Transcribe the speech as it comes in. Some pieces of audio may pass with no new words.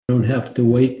don't have to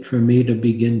wait for me to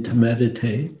begin to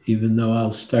meditate, even though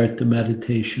I'll start the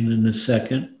meditation in a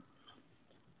second.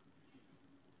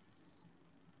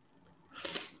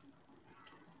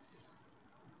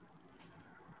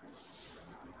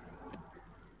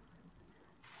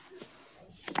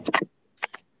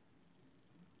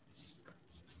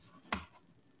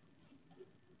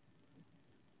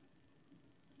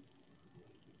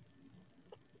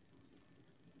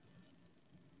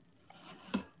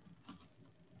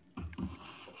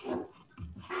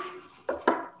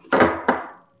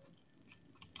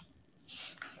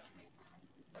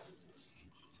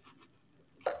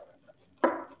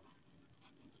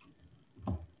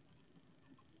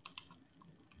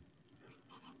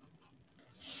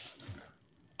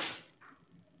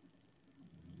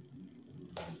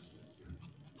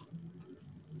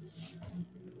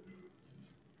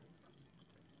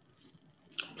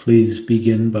 Please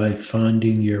begin by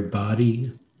finding your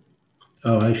body.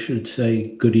 Oh, I should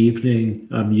say good evening.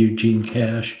 I'm Eugene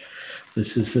Cash.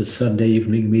 This is a Sunday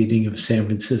evening meeting of San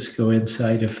Francisco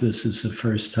Insight. If this is the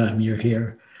first time you're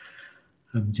here,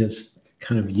 I'm just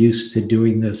kind of used to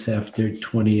doing this after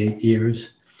 28 years.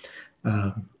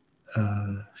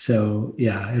 So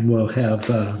yeah, and we'll have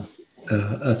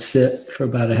a sit for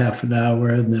about a half an hour,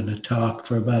 and then a talk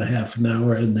for about a half an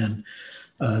hour, and then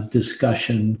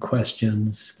discussion,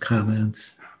 questions,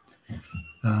 comments.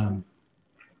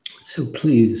 So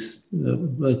please,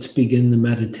 let's begin the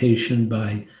meditation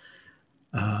by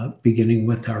beginning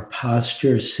with our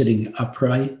posture, sitting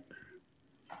upright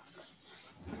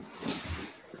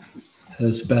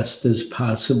as best as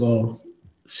possible,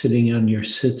 sitting on your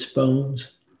sits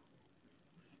bones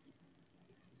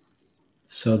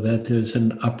so that there's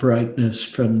an uprightness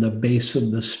from the base of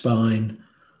the spine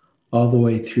all the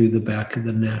way through the back of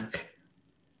the neck.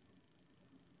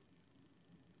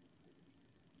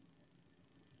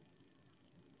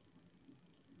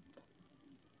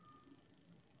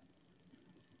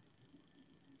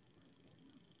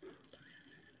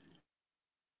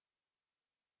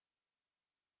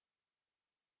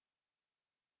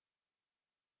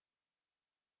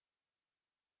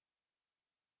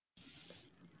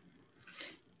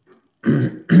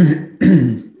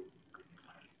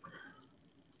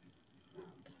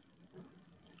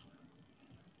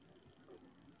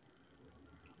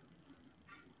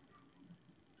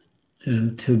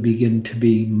 And to begin to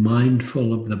be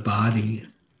mindful of the body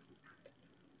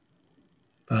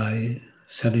by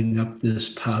setting up this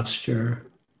posture,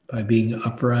 by being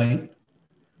upright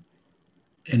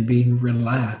and being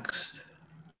relaxed.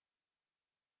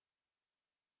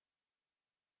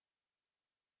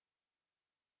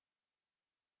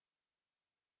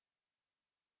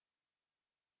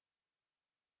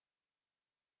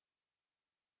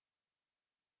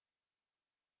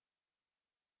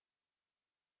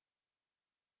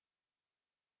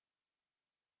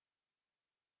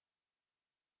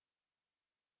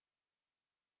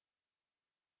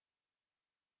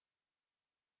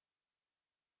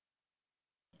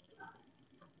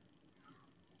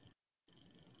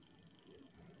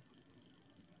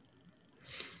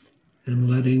 And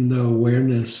letting the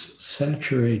awareness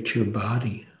saturate your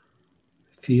body,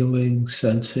 feeling,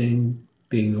 sensing,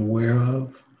 being aware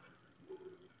of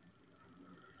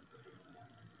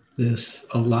this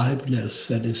aliveness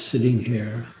that is sitting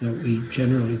here that we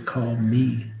generally call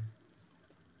me,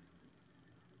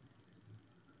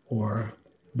 or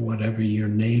whatever your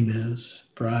name is,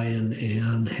 Brian,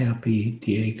 Ann, Happy,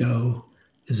 Diego,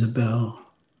 Isabel,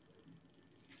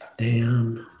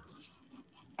 Dan,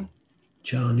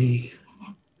 Johnny,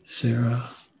 Sarah.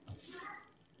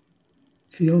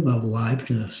 Feel the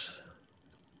aliveness.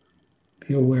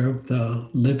 Be aware of the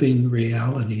living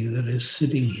reality that is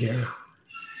sitting here.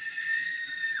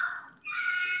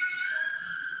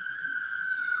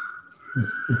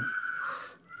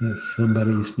 If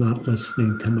somebody's not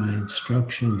listening to my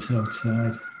instructions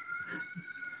outside,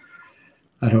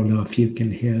 I don't know if you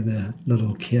can hear the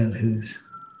little kid who's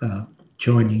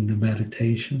joining the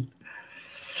meditation.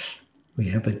 We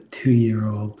have a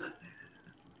 2-year-old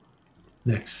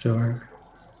next door.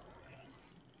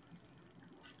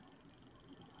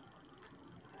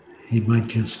 He might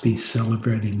just be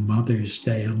celebrating Mother's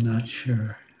Day, I'm not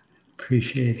sure.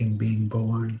 Appreciating being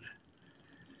born.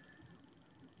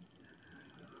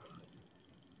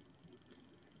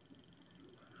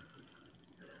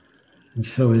 And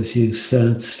so as you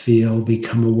sense, feel,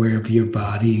 become aware of your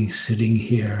body sitting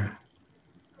here.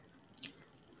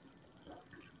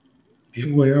 Be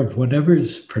aware of whatever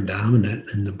is predominant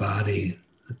in the body,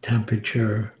 the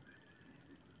temperature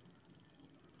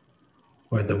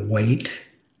or the weight,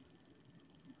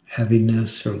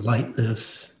 heaviness or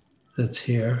lightness that's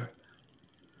here.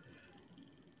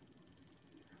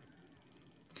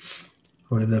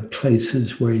 or the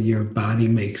places where your body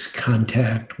makes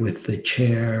contact with the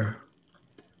chair,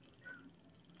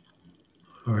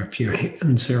 or if your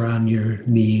hands are on your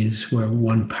knees where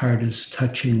one part is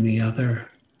touching the other.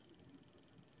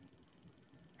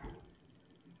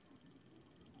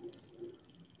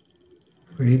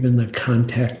 Or even the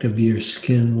contact of your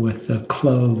skin with the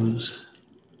clothes,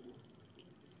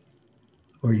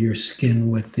 or your skin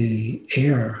with the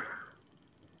air.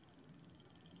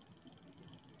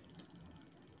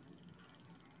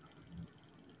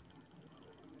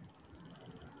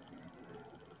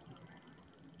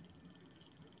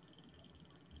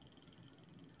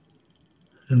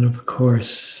 And of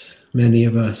course, many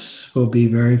of us will be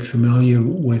very familiar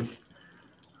with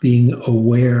being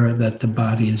aware that the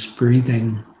body is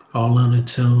breathing all on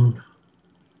its own.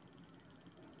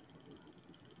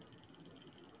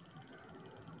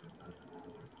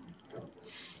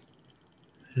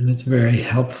 And it's very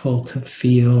helpful to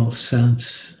feel,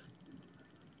 sense,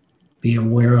 be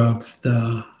aware of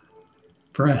the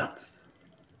breath,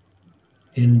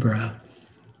 in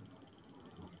breath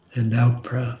and out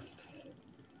breath.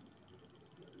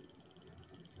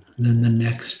 And then the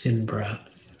next in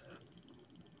breath,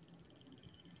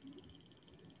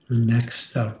 the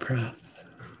next out breath.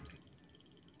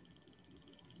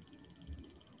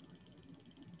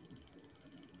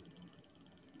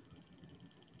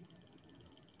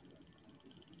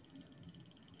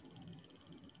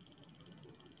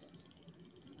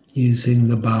 Using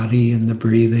the body and the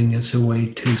breathing as a way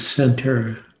to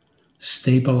center,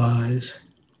 stabilize,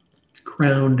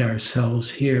 ground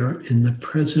ourselves here in the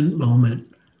present moment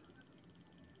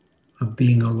of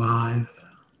being alive.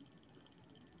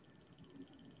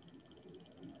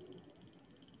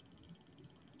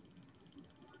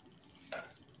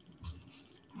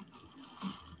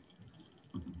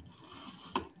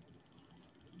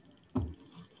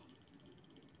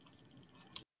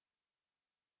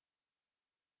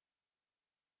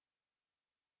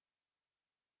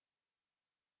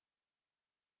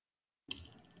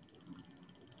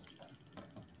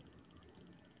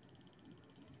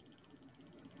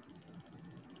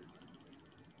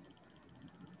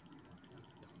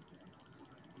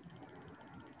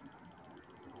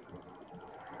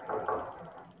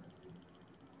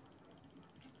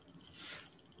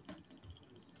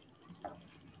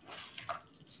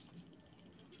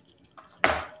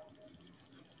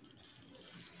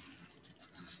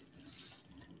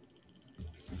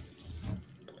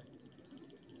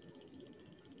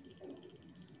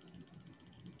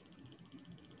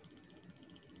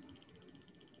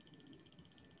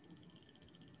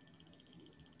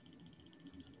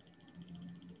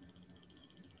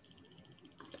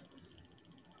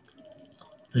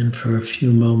 And for a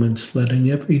few moments, letting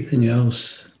everything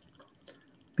else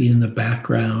be in the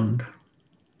background.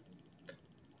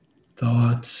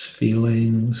 Thoughts,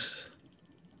 feelings,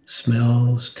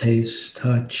 smells, taste,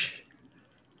 touch.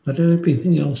 Let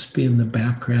everything else be in the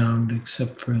background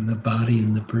except for the body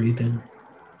and the breathing.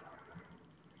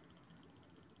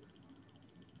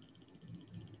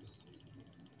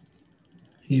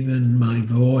 Even my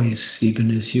voice, even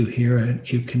as you hear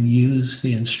it, you can use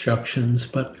the instructions,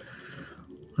 but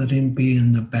let him be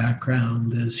in the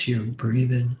background as you're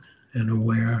breathing and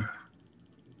aware.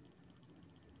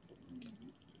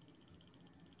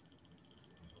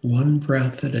 One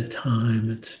breath at a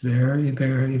time. It's very,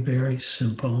 very, very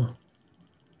simple.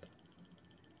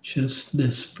 Just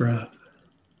this breath.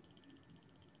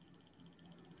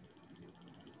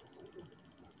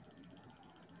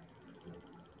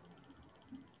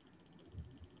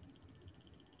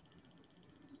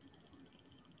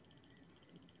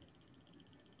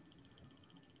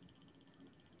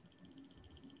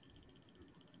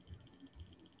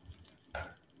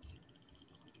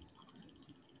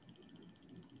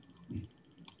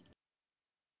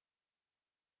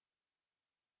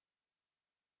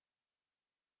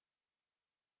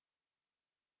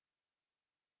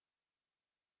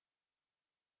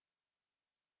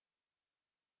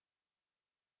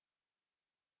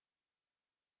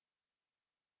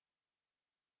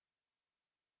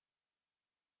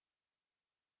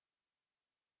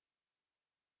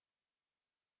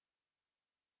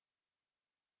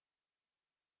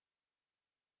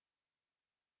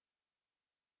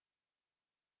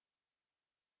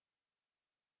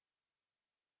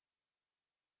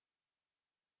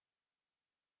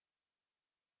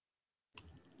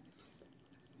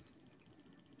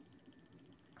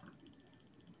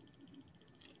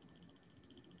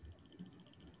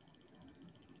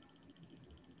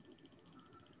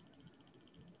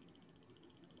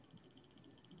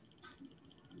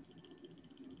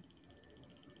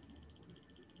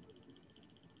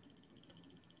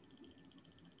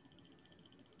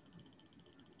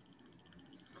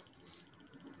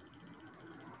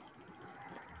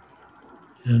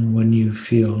 And when you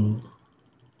feel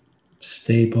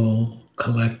stable,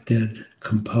 collected,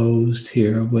 composed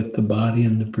here with the body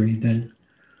and the breathing,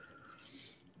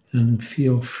 and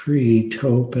feel free to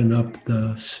open up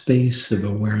the space of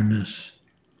awareness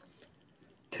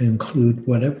to include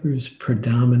whatever is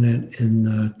predominant in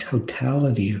the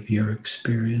totality of your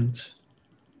experience,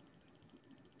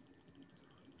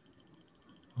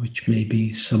 which may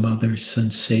be some other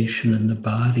sensation in the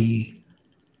body,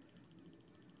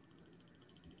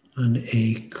 an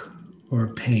ache or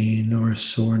pain or a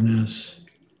soreness.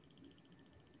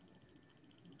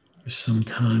 Or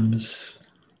sometimes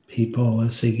people,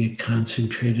 as they get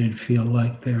concentrated, feel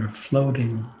like they're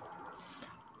floating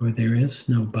or there is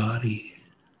no body.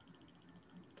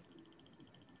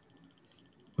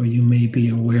 Or you may be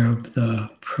aware of the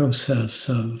process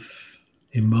of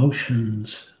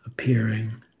emotions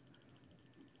appearing,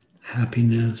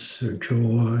 happiness or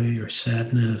joy or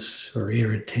sadness or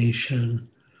irritation.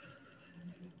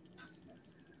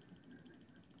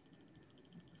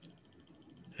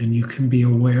 And you can be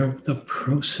aware of the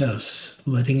process,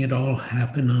 letting it all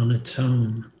happen on its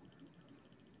own,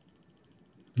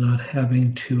 not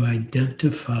having to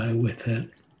identify with it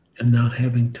and not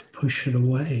having to push it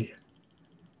away.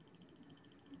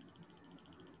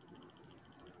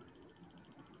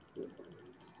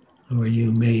 Or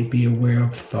you may be aware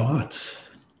of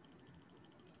thoughts,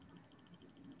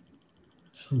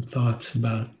 some thoughts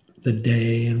about the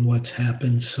day and what's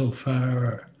happened so far,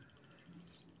 or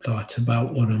thoughts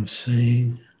about what I'm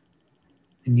saying.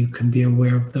 And you can be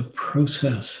aware of the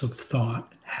process of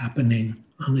thought happening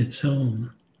on its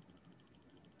own.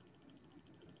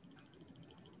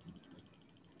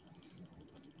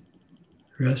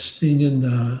 Resting in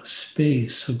the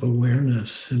space of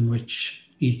awareness in which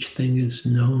each thing is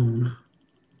known,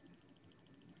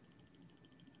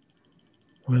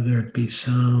 whether it be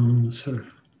sounds or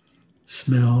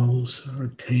smells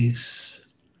or tastes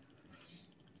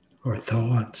or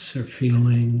thoughts or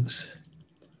feelings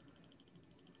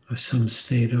or some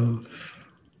state of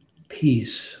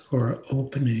peace or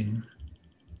opening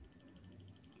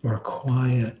or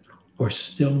quiet or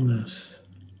stillness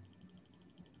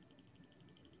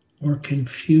or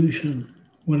confusion,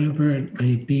 whatever it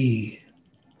may be.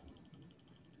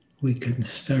 We can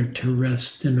start to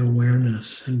rest in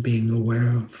awareness and being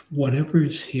aware of whatever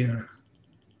is here.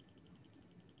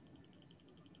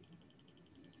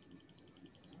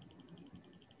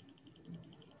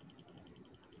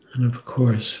 And of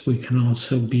course, we can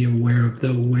also be aware of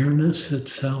the awareness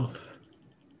itself.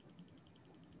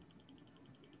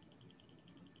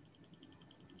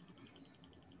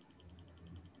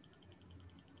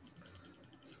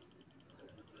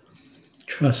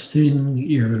 Trusting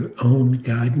your own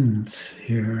guidance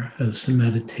here as the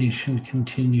meditation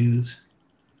continues,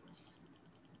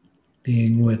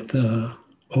 being with the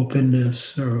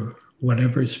openness or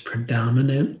whatever is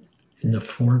predominant in the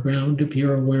foreground of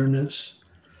your awareness.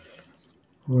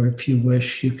 Or if you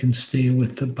wish, you can stay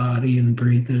with the body and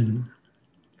breathing.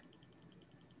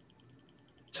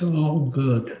 It's all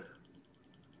good,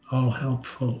 all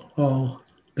helpful, all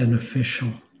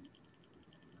beneficial.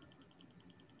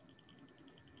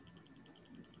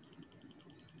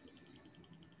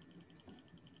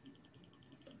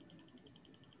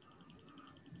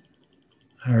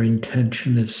 Our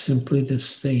intention is simply to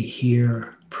stay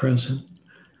here, present,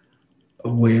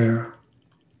 aware,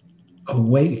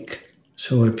 awake.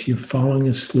 So if you're falling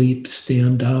asleep,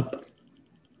 stand up,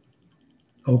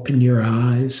 open your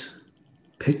eyes,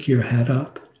 pick your head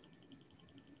up.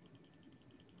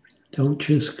 Don't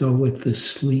just go with the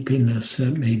sleepiness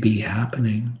that may be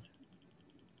happening.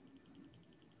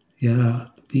 Yeah,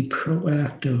 be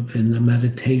proactive in the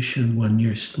meditation when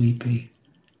you're sleepy.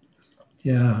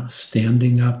 Yeah,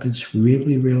 standing up is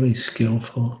really, really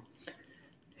skillful.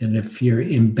 And if you're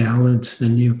imbalanced,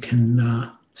 then you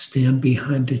can stand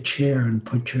behind a chair and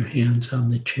put your hands on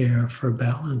the chair for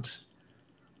balance.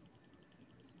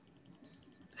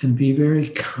 And be very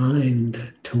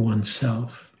kind to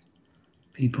oneself.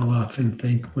 People often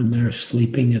think when they're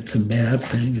sleeping it's a bad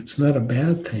thing. It's not a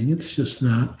bad thing. It's just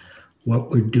not what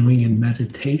we're doing in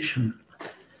meditation.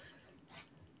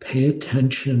 Pay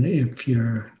attention if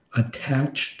you're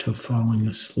attached to falling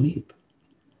asleep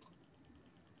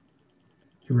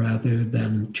rather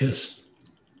than just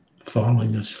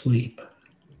falling asleep.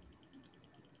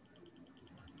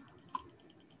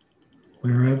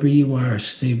 Wherever you are,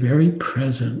 stay very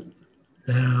present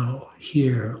now,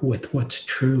 here, with what's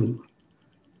true,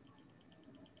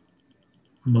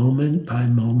 moment by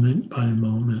moment by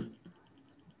moment.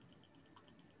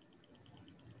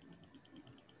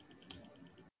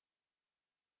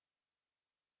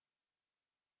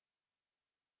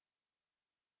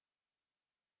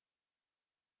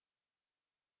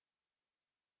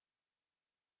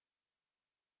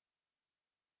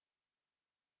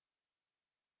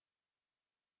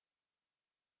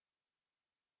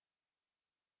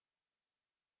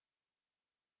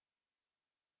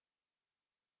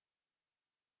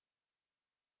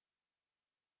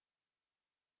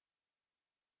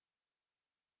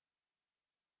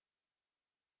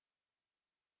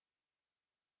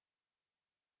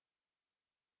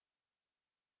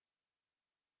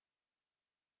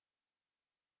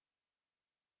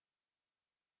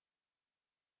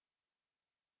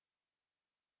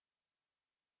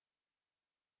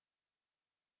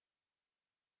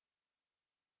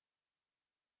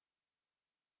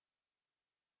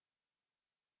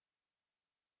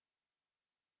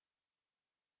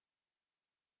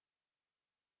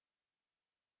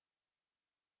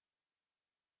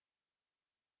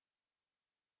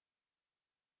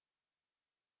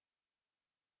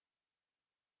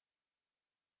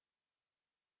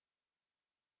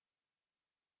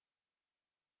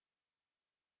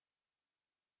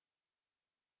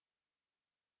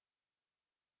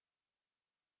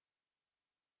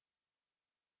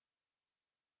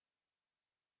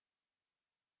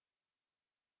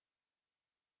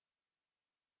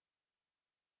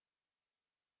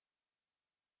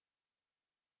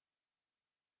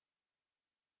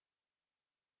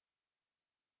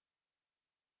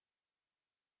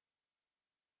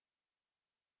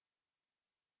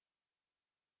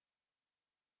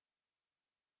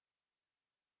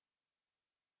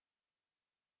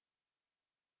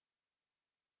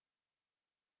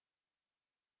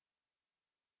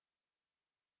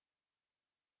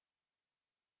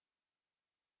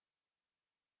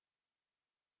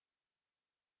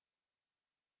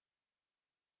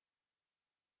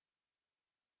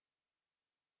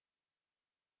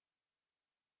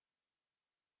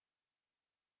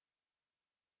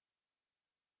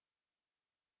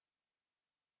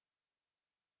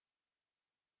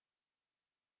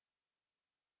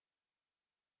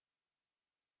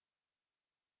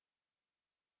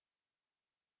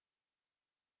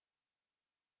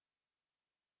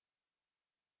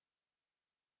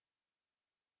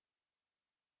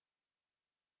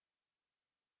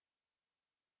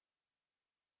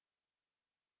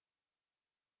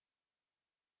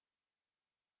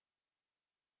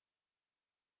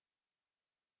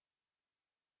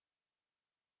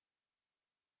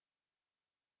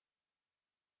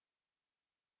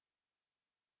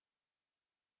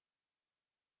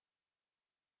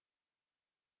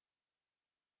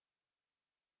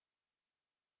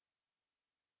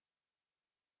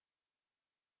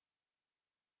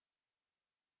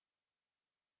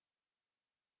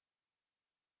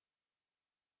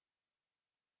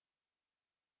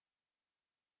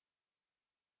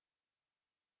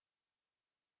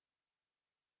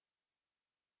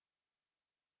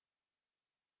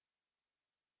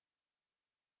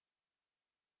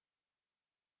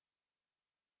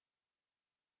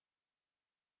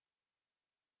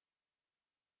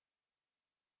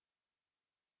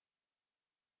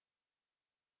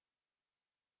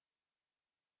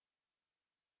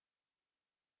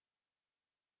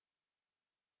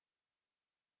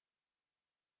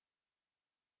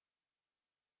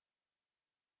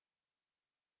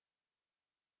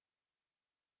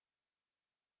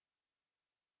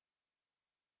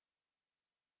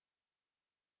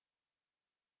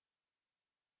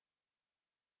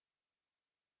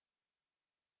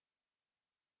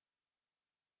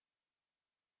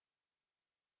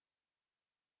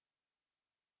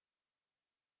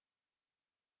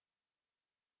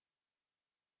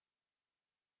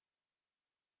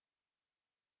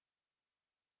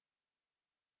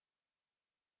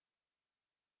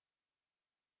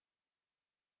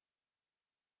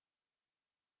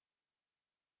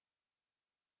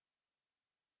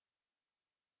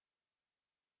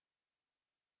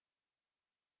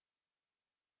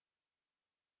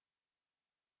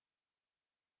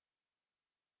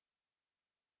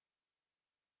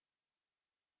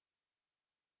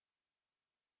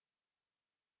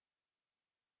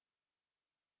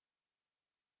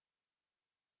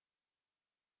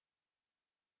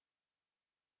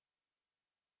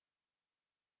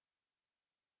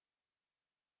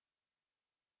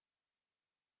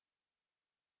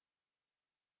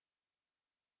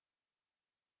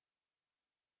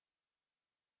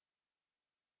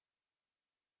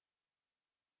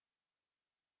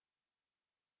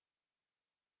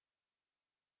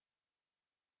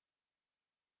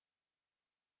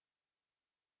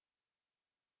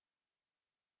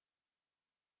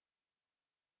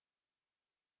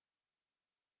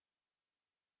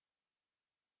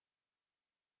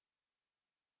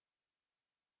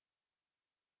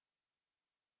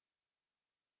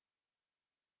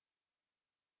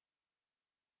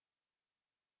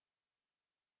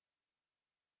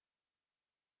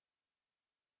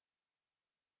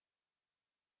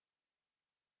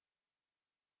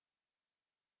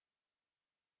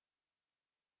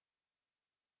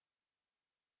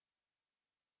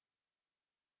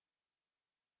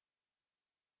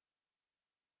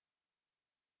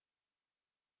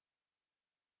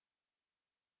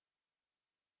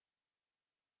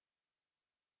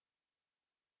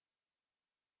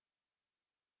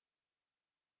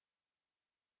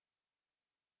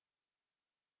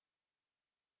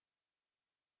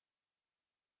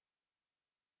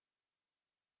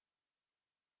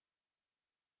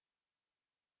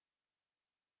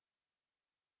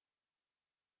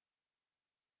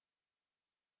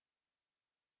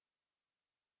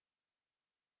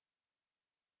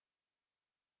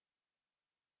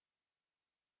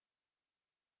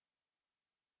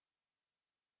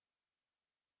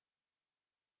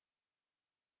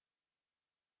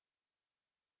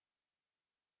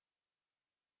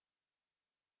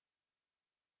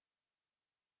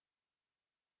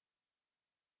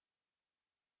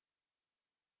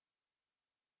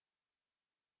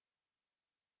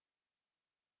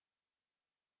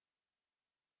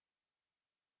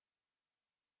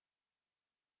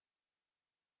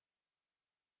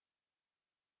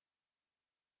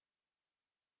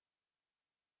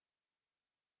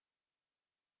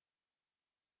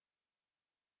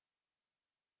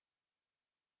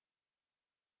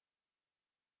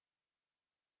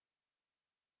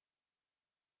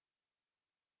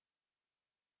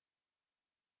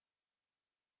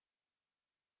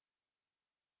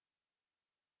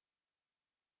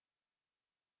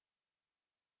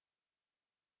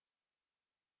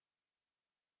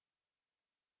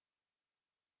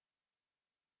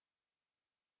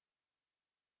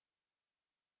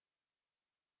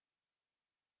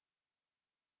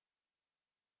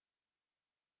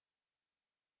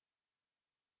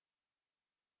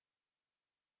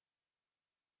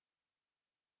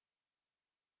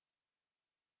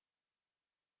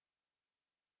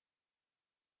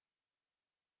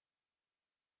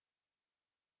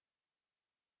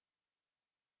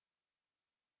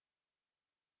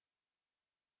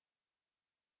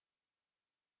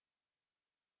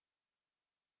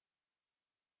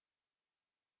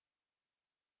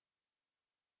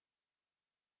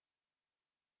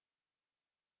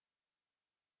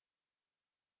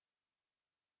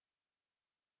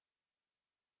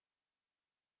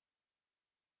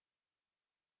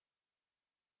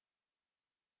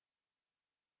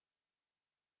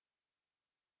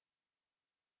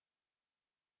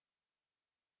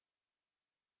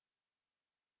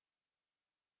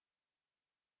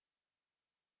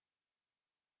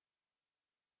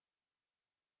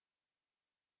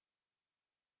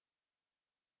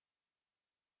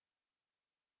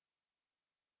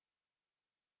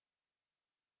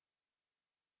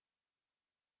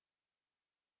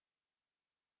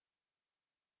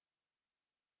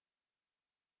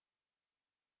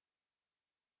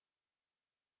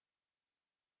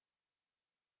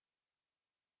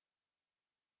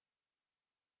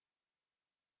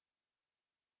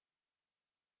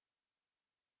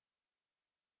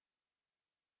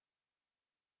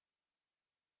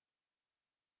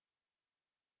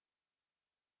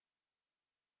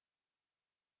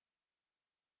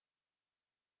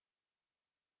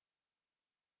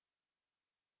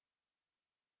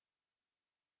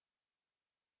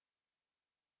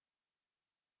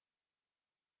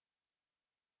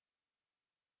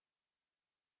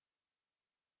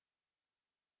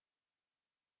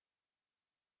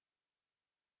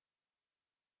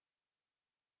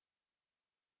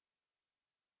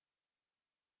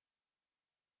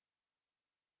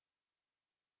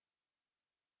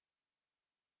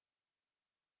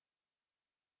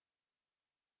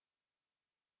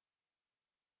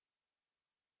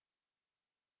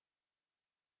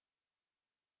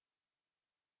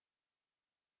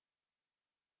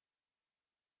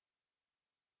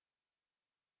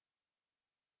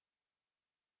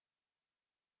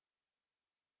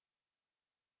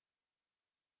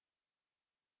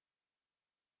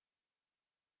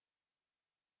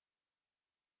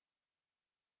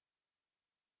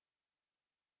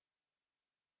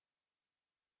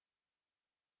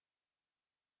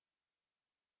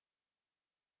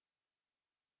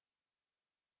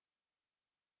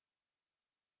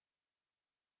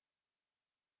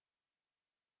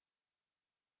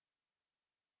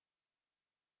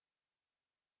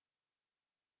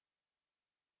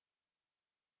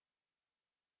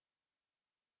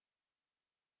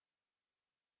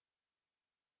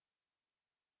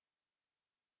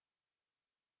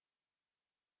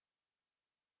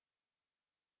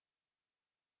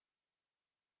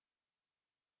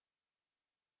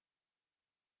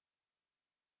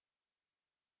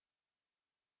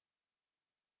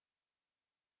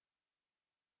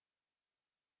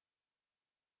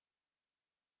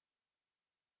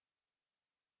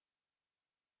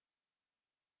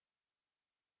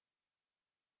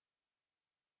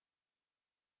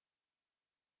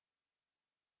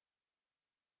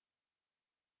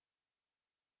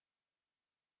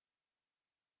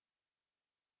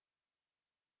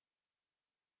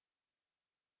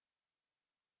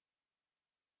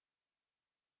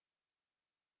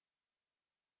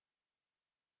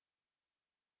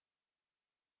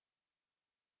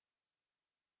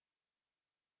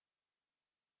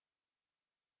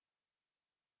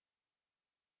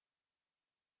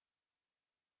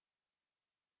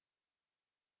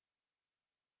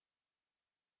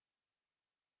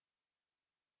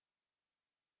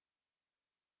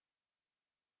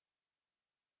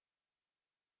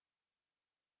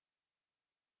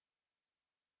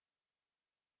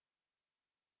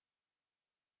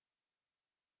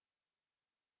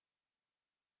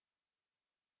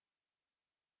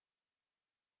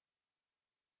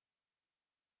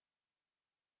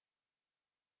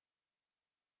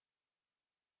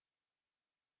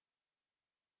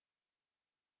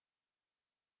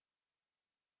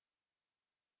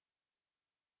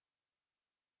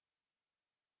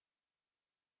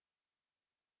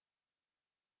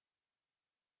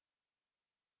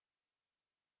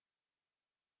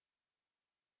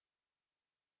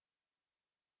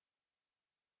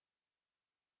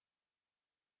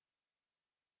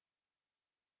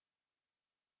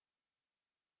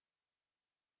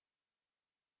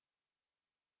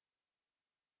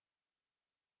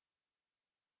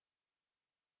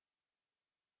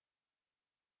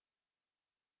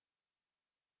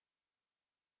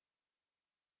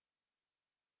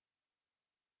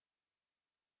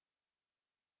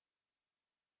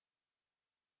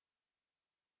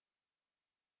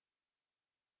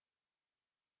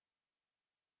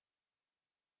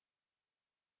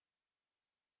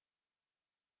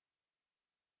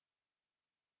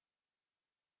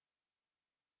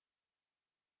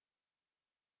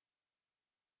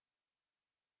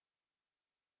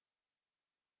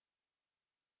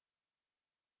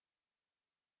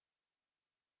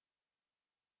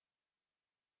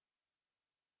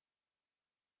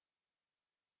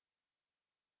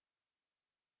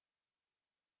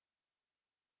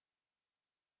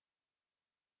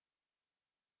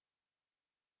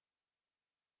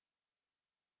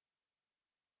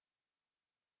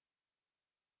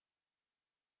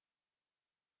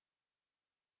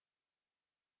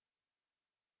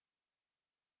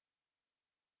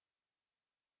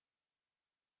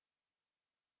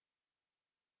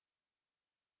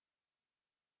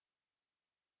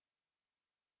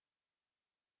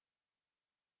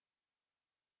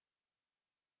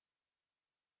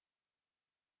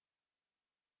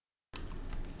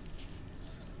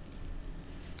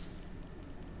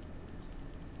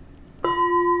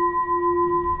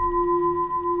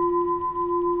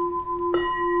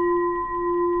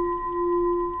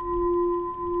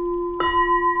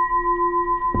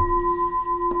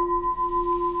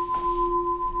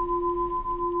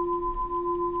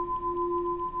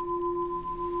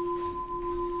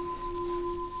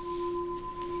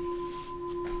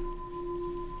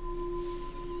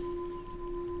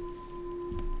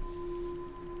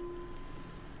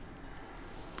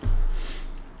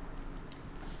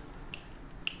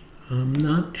 I'm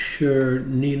not sure,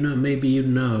 Nina, maybe you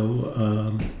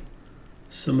know,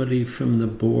 somebody from the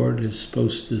board is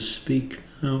supposed to speak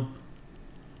now.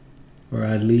 Or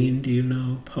Eileen, do you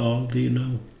know? Paul, do you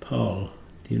know? Paul,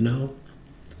 do you know?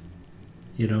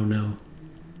 You don't know.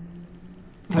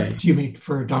 Okay. Do you mean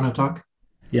for Donna talk?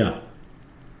 Yeah.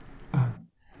 Uh,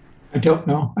 I don't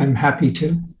know. I'm happy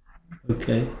to.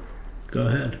 Okay. Go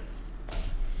ahead.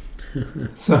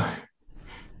 So,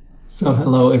 so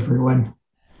hello everyone.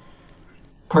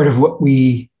 Part of what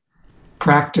we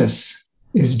practice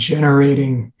is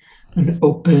generating an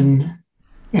open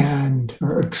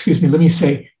or excuse me, let me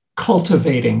say,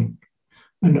 cultivating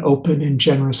an open and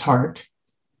generous heart.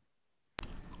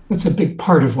 That's a big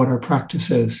part of what our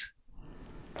practice is.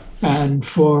 And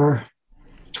for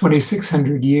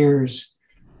 2,600 years,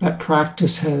 that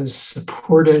practice has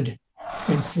supported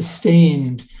and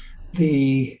sustained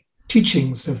the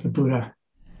teachings of the Buddha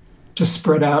to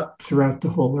spread out throughout the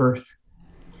whole earth.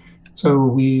 So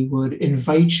we would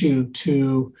invite you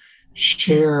to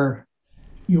share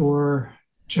your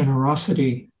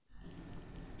generosity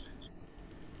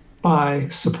by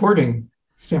supporting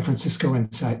San Francisco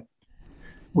Insight.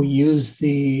 We use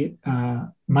the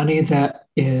money that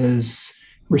is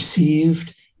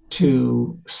received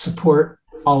to support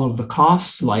all of the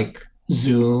costs like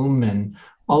Zoom and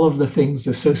all of the things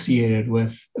associated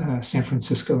with San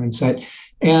Francisco Insight,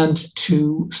 and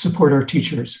to support our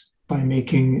teachers by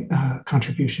making a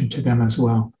contribution to them as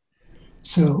well.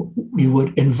 So we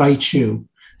would invite you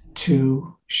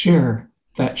to share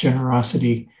that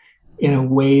generosity in a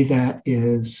way that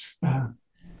is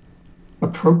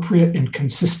appropriate and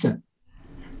consistent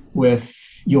with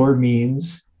your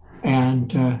means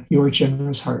and your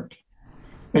generous heart.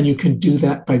 And you can do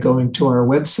that by going to our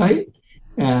website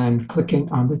and clicking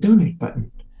on the donate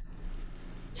button.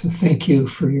 So thank you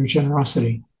for your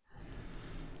generosity.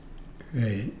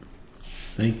 Great.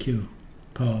 Thank you,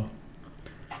 Paul.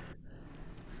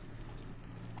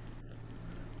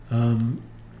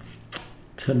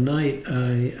 Tonight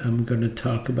I am going to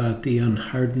talk about the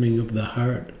unhardening of the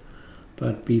heart.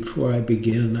 But before I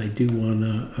begin, I do want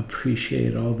to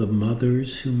appreciate all the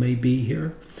mothers who may be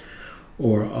here,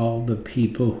 or all the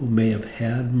people who may have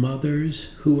had mothers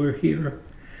who are here,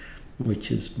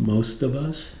 which is most of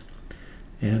us.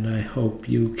 And I hope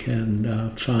you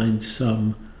can find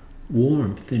some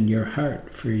warmth in your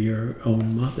heart for your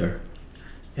own mother,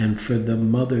 and for the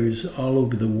mothers all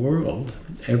over the world,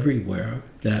 everywhere,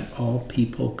 that all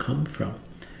people come from.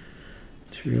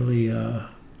 It's really a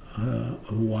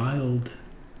wild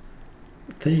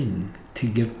thing to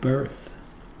give birth.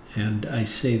 And I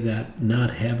say that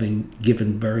not having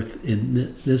given birth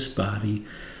in this body,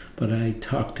 but I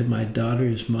talked to my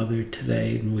daughter's mother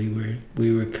today, and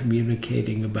we were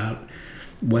communicating about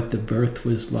what the birth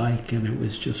was like, and it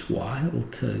was just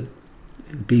wild to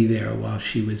be there while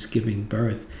she was giving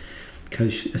birth,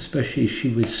 because especially she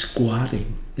was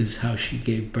squatting is how she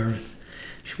gave birth.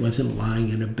 She wasn't lying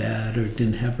in a bed or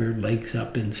didn't have her legs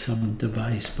up in some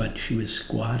device, but she was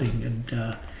squatting,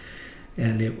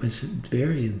 and it was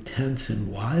very intense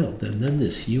and wild. And then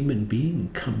this human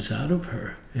being comes out of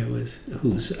her.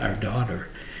 Who's our daughter,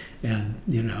 and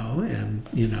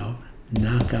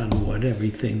knock on wood,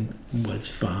 everything was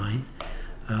fine.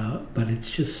 But it's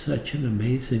just such an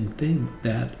amazing thing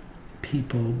that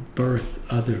people birth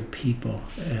other people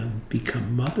and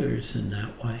become mothers in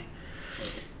that way.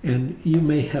 And you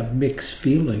may have mixed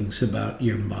feelings about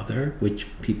your mother, which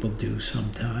people do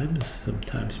sometimes.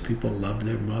 Sometimes people love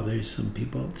their mothers.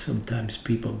 Sometimes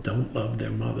people don't love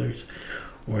their mothers,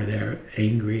 or they're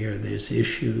angry, or there's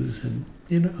issues, and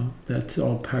that's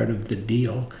all part of the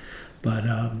deal. But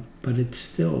it's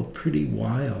still pretty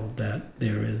wild that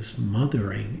there is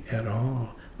mothering at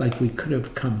all. Like we could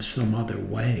have come some other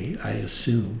way, I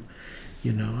assume.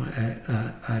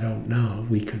 I don't know.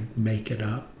 We could make it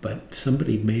up, but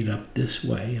somebody made up this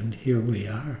way, and here we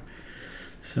are.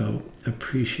 So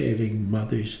appreciating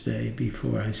Mother's Day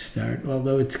before I start,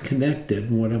 although it's connected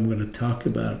in what I'm going to talk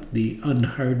about, the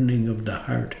unhardening of the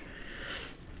heart,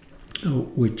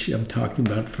 which I'm talking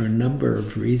about for a number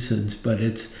of reasons,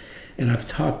 and I've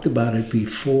talked about it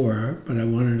before, but I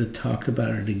wanted to talk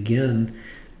about it again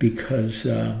because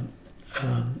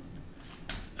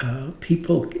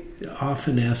people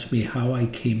often ask me how I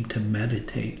came to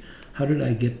meditate. How did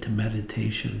I get to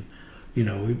meditation?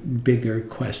 Bigger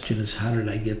question is, how did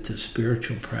I get to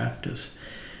spiritual practice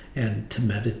and to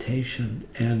meditation?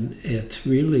 And it's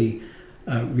really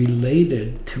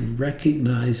related to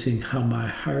recognizing how my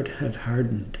heart had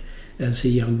hardened as a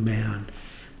young man.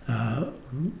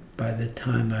 By the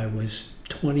time I was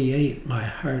 28, my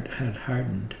heart had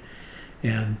hardened.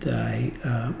 And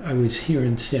I was here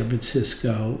in San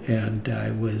Francisco, and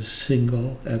I was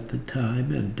single at the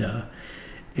time,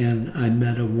 and I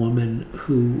met a woman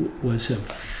who was a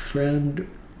friend,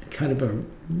 kind of a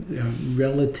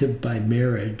relative by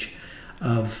marriage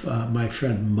of my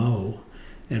friend Mo.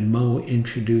 And Mo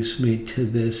introduced me to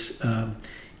this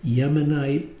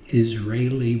Yemenite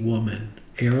Israeli woman,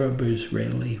 Arab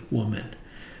Israeli woman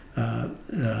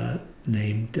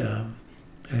named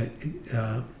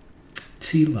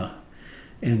Tzila.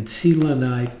 And Tzila and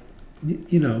I,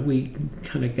 we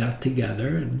kind of got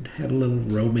together and had a little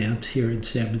romance here in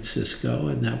San Francisco,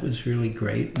 and that was really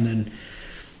great. And then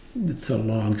it's a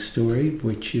long story,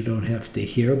 which you don't have to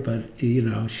hear, but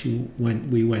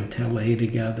we went to LA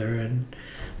together and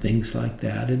things like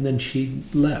that. And then she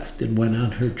left and went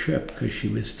on her trip because she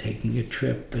was taking a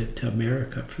trip to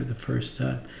America for the first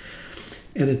time.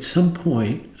 And at some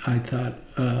point, I thought,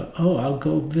 I'll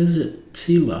go visit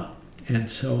Tzila. And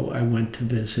so I went to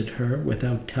visit her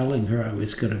without telling her I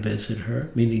was going to visit her,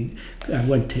 meaning I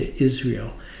went to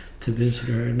Israel to visit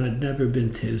her, and I'd never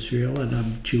been to Israel, and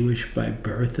I'm Jewish by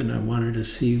birth, and I wanted to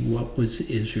see what was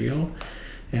Israel,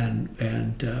 and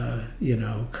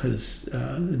because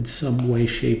in some way,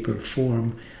 shape, or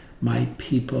form, my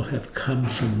people have come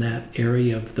from that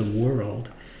area of the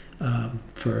world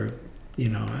for,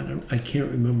 I can't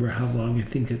remember how long. I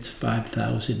think it's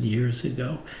 5,000 years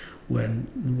ago,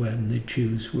 when the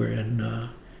Jews were in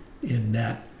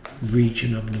that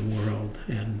region of the world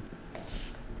and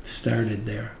started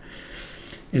there.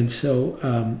 And so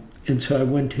I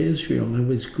went to Israel, and it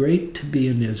was great to be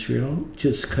in Israel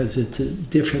just because it's a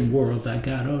different world. I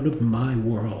got out of my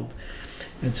world.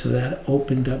 And so that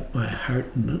opened up my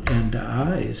heart and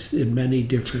eyes in many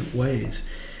different ways.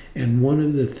 And one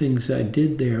of the things I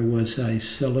did there was I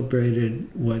celebrated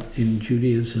what in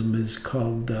Judaism is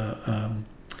called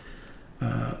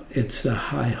it's the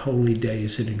High Holy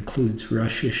Days. It includes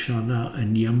Rosh Hashanah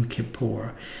and Yom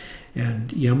Kippur.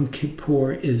 And Yom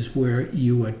Kippur is where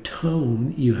you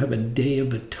atone, you have a day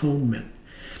of atonement,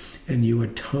 and you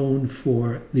atone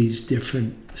for these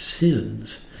different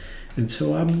sins. And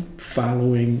so I'm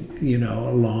following,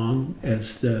 along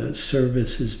as the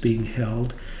service is being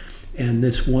held. And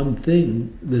this one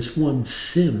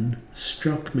sin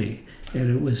struck me, and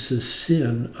it was the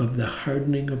sin of the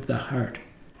hardening of the heart.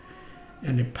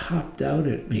 And it popped out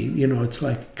at me. It's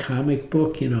like a comic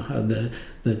book, how the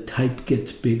type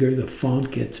gets bigger, the font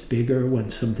gets bigger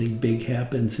when something big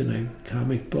happens in a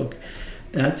comic book.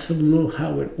 That's a little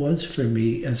how it was for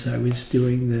me as I was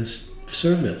doing this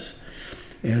service.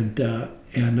 And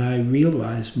I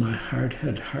realized my heart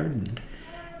had hardened,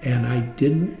 and I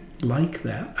didn't like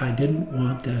that. I didn't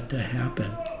want that to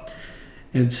happen.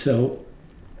 And so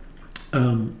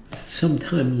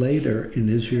sometime later in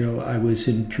Israel, I was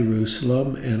in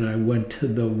Jerusalem, and I went to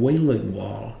the Wailing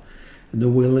Wall. And the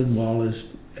Wailing Wall is,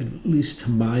 at least to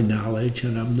my knowledge,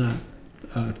 and I'm not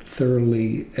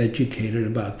thoroughly educated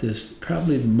about this,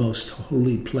 probably the most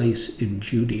holy place in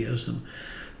Judaism.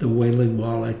 The Wailing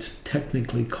Wall, it's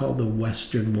technically called the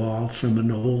Western Wall, from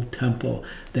an old temple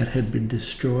that had been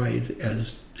destroyed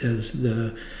as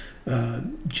the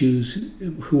Jews,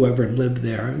 whoever lived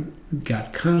there,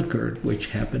 got conquered, which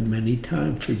happened many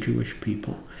times for Jewish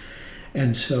people.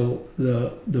 And so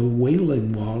the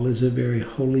Wailing Wall is a very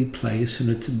holy place, and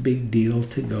it's a big deal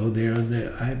to go there. And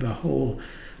I have a whole,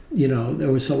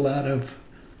 there was a lot of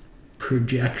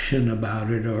projection about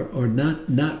it, or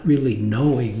not really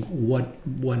knowing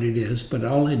what it is. But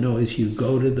all I know is you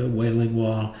go to the Wailing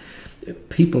Wall,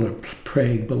 people are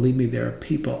praying. Believe me, there are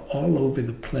people all over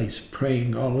the place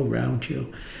praying all around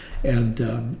you. And,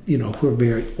 who are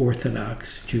very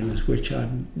Orthodox Jews, which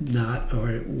I'm not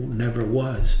or never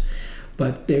was.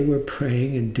 But they were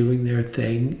praying and doing their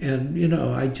thing. And,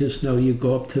 I just know you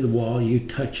go up to the wall, you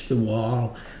touch the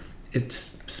wall.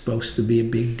 It's supposed to be a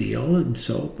big deal. And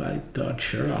so I thought,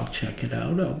 sure, I'll check it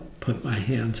out. I'll put my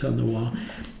hands on the wall.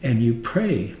 And you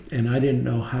pray. And I didn't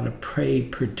know how to pray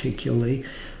particularly.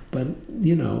 But,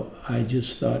 I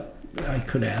just thought I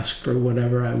could ask for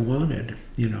whatever I wanted.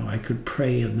 I could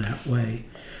pray in that way.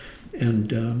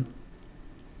 And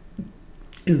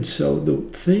so the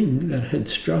thing that had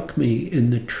struck me in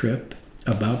the trip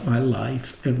about my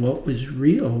life and what was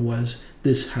real was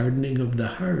this hardening of the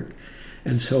heart.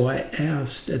 And so I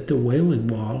asked at the Wailing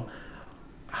Wall,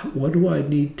 what do I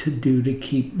need to do to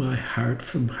keep my heart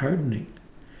from hardening?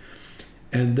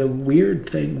 And the weird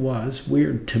thing was,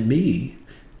 weird to me,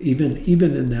 even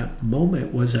in that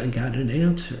moment, was I got an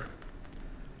answer.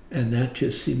 And that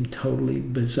just seemed totally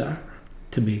bizarre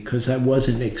to me, because I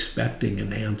wasn't expecting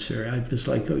an answer. I was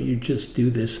like, you just do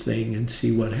this thing and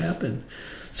see what happens.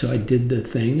 So I did the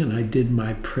thing, and I did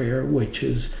my prayer, which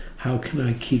is, how can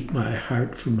I keep my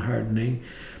heart from hardening?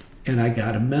 And I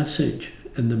got a message,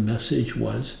 and the message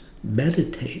was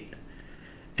meditate.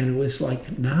 And it was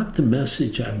like not the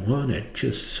message I wanted,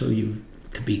 just so you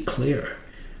to be clear.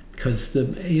 Because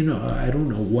I don't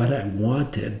know what I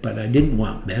wanted, but I didn't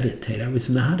want meditate. I was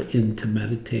not into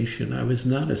meditation. I was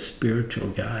not a spiritual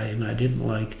guy, and I didn't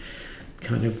like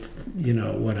kind of,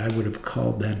 what I would have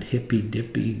called then hippy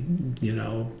dippy,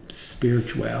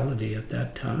 spirituality at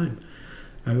that time.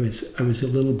 I was a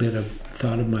little bit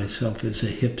thought of myself as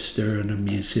a hipster and a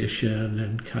musician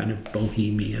and kind of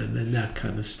bohemian and that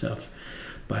kind of stuff,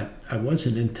 but I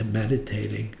wasn't into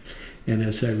meditating. And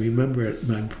as I remember it,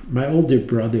 my older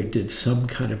brother did some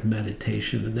kind of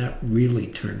meditation, and that really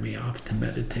turned me off to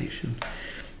meditation,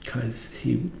 because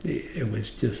it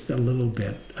was just a little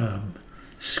bit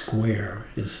square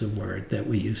is the word that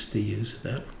we used to use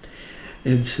then.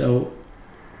 And so,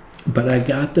 but I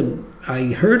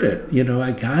heard it,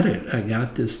 I got it. I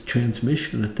got this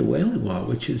transmission at the Wailing Wall,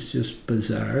 which is just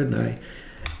bizarre.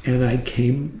 And I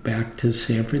came back to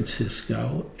San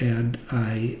Francisco, and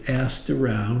I asked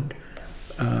around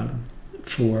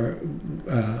for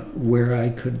where I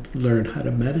could learn how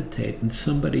to meditate. And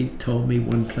somebody told me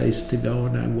one place to go,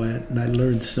 and I went, and I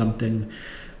learned something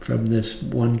from this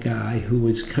one guy who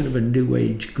was kind of a New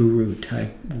Age guru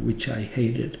type, which I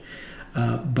hated.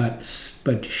 But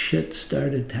shit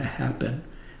started to happen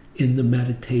in the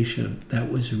meditation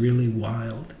that was really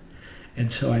wild.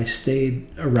 And so I stayed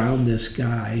around this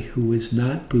guy who was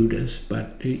not Buddhist,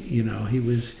 but he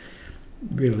was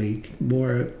really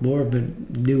more of a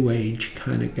New Age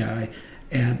kind of guy.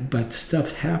 But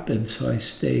stuff happened, so I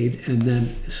stayed, and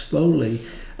then slowly,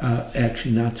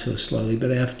 actually not so slowly,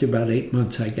 but after about 8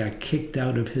 months, I got kicked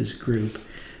out of his group,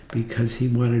 because he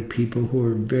wanted people who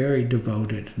were very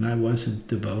devoted, and I wasn't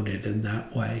devoted in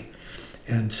that way.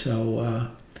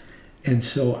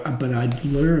 But I'd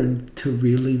learned to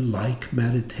really like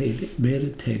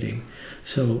meditating.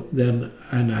 So then,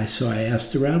 I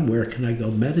asked around, where can I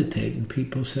go meditate? And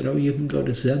people said, oh, you can go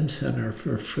to Zen Center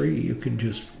for free. You can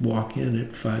just walk in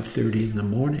at 5:30 in the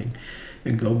morning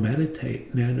and go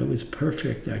meditate. And it was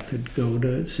perfect. I could go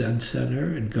to Zen Center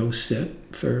and go sit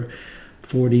for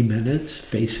 40 minutes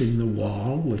facing the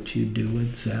wall, which you do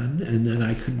in Zen, and then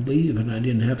I could leave, and I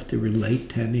didn't have to relate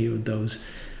to any of those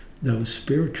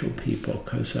spiritual people,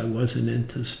 because I wasn't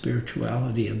into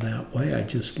spirituality in that way. I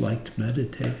just liked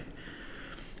meditating.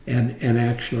 And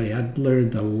actually, I'd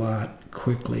learned a lot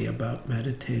quickly about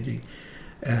meditating.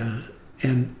 But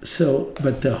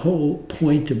the whole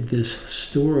point of this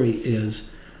story is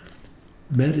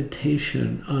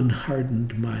meditation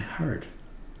unhardened my heart.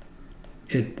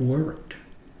 It worked.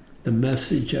 The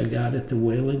message I got at the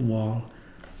Wailing Wall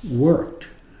worked.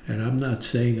 And I'm not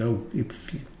saying, oh,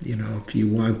 if you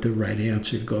want the right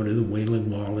answer, go to the Wailing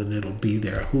Wall and it'll be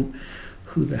there.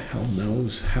 Who the hell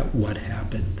knows what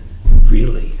happened,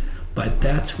 really? But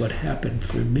that's what happened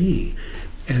for me.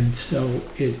 And so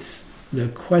the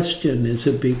question is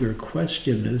a bigger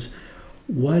question, is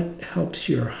what helps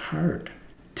your heart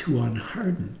to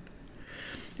unharden?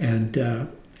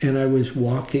 And I was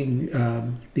walking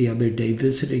the other day,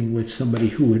 visiting with somebody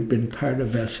who had been part of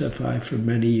SFI for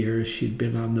many years. She'd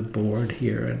been on the board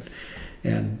here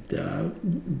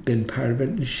and been part of it.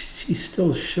 And she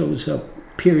still shows up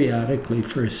periodically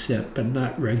for a sit, but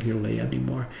not regularly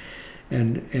anymore.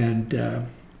 And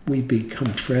we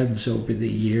become friends over the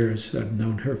years. I've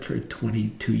known her for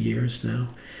 22 years now.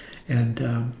 And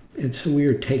so we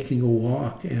were taking a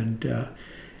walk,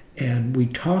 and we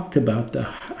talked about the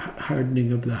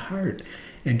hardening of the heart.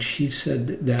 And she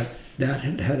said that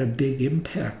had a big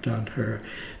impact on her,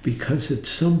 because at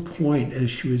some point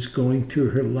as she was going through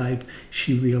her life,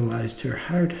 she realized her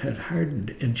heart had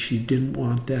hardened, and she didn't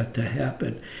want that to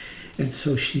happen. And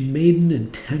so she made an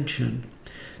intention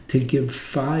to give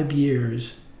 5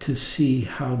 years to see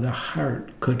how the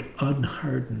heart could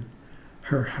unharden.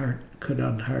 Her heart could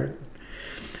unharden.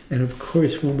 And of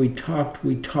course, when we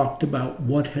talked about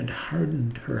what had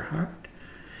hardened her heart.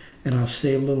 And I'll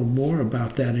say a little more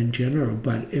about that in general,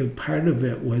 but part of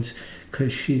it was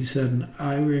because she's an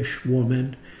Irish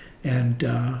woman and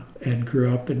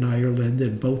grew up in Ireland,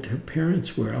 and both her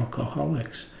parents were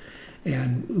alcoholics.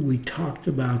 And we talked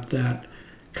about that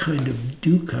kind of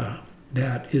dukkha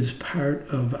that is part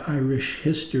of Irish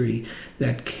history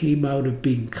that came out of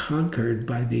being conquered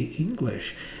by the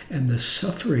English, and the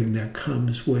suffering that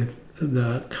comes with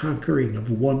the conquering of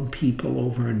one people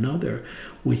over another,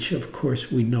 which of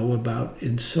course we know about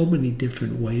in so many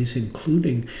different ways,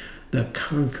 including the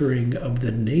conquering of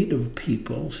the native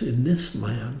peoples in this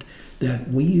land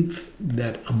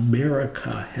that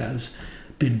America has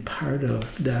been part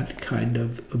of that kind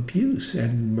of abuse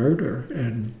and murder,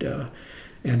 and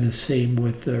the same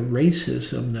with the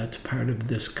racism that's part of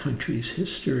this country's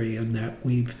history, and that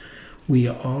we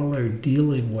all are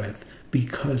dealing with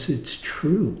because it's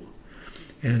true.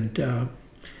 And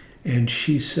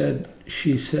she said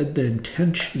the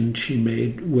intention she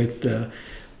made with the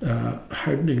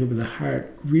hardening of the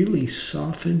heart really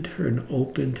softened her and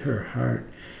opened her heart.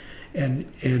 And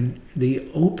the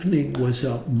opening was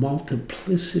a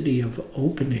multiplicity of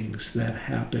openings that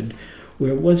happened,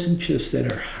 where it wasn't just that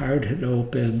her heart had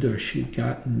opened or she'd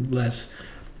gotten less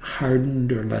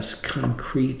hardened or less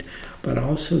concrete, but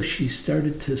also she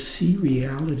started to see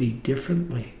reality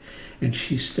differently. And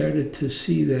she started to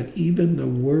see that even the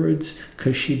words,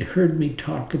 because she'd heard me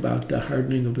talk about the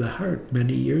hardening of the heart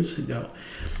many years ago,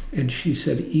 and she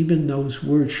said even those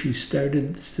words, she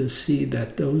started to see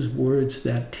that those words,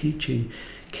 that teaching,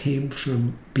 came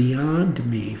from beyond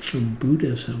me, from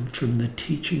Buddhism, from the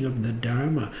teaching of the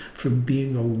Dharma, from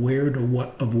being aware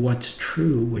of what's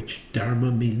true, which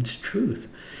Dharma means truth.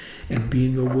 And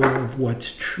being aware of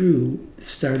what's true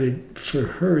started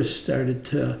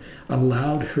to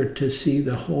allow her to see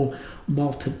the whole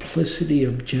multiplicity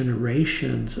of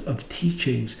generations of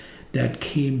teachings that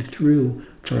came through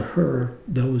for her,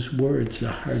 those words,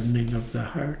 the hardening of the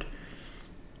heart.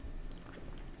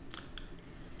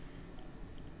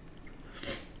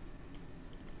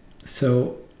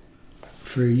 So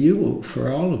for you,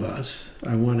 for all of us,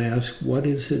 I want to ask, what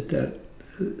is it that,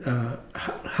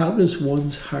 how does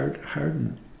one's heart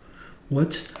harden?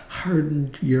 What's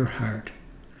hardened your heart?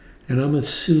 And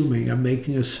I'm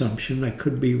making assumption, I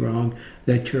could be wrong,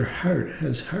 that your heart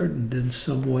has hardened in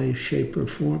some way, shape, or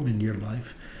form in your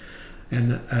life.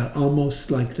 And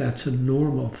almost like that's a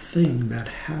normal thing that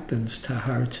happens to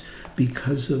hearts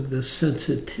because of the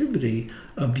sensitivity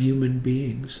of human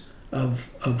beings, of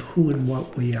who and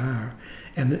what we are,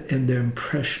 and the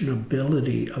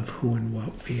impressionability of who and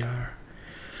what we are.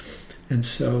 And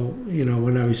so,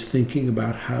 when I was thinking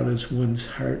about how does one's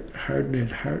heart harden,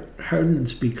 it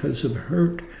hardens because of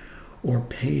hurt or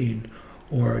pain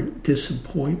or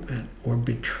disappointment or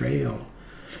betrayal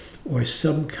or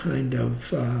some kind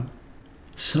of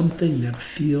something that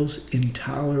feels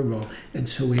intolerable, and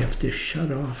so we have to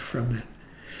shut off from it.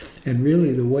 And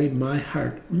really the way my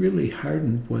heart really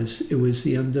hardened was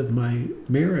the end of my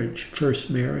marriage, first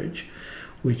marriage,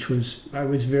 which was, I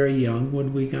was very young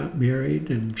when we got married,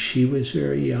 and she was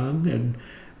very young,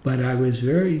 but I was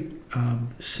very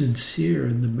sincere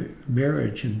in the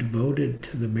marriage and devoted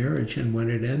to the marriage. And when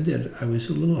it ended, I was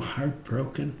a little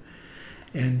heartbroken,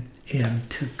 and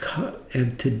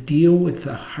to deal with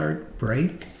the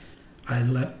heartbreak, I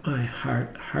let my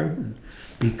heart harden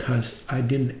because I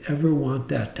didn't ever want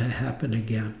that to happen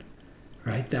again.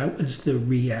 Right? That was the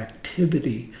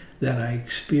reactivity that I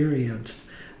experienced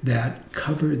that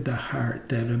covered the heart,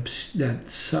 that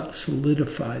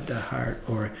solidified the heart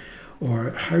or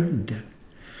hardened it.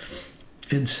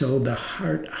 And so the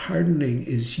heart hardening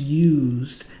is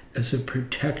used as a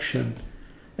protection,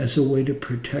 as a way to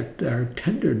protect our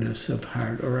tenderness of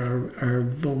heart, or our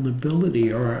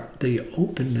vulnerability, or the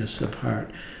openness of heart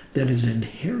that is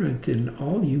inherent in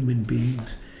all human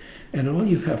beings. And all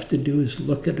you have to do is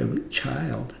look at a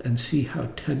child and see how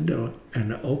tender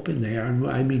and open they are. And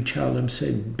I mean child, I'm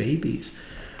saying babies.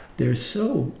 They're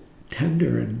so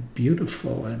tender and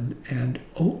beautiful and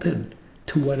open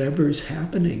to whatever's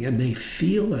happening, and they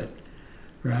feel it,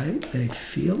 right? They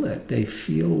feel it. They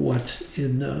feel what's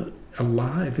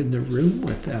alive in the room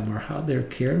with them, or how they're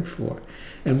cared for.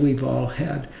 And we've all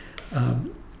had,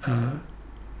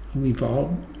 we've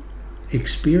all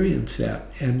experienced that.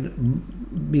 And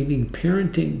meaning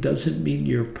parenting doesn't mean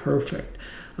you're perfect.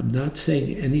 I'm not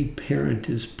saying any parent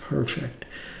is perfect,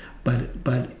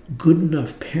 but good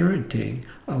enough parenting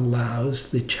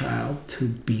allows the child to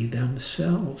be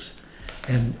themselves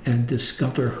and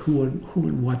discover who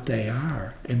and what they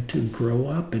are, and to grow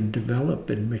up and develop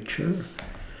and mature.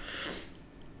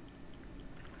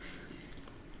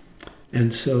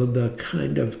 And so the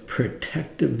kind of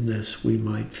protectiveness we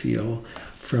might feel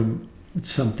from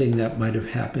something that might have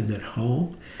happened at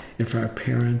home, if our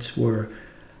parents were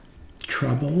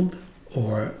troubled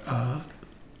or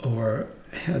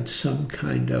had some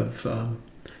kind of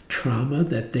trauma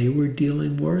that they were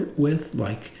dealing with,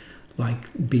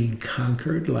 like being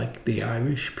conquered, like the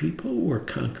Irish people were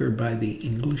conquered by the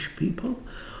English people,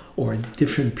 or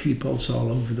different peoples all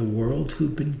over the world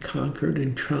who've been conquered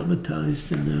and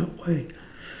traumatized in that way.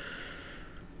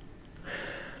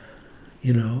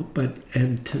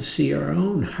 and to see our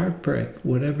own heartbreak,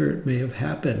 whatever it may have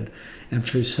happened. And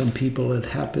for some people it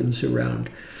happens around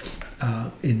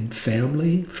in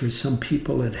family. For some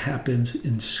people it happens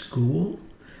in school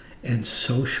and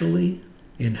socially,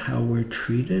 in how we're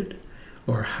treated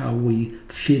or how we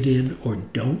fit in or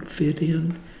don't fit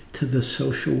in to the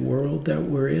social world that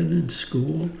we're in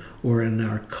school or in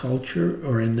our culture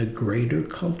or in the greater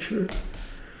culture.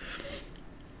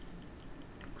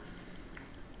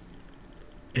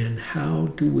 And how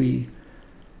do we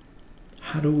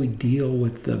deal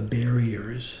with the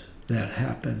barriers that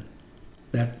happen,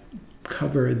 that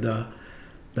cover the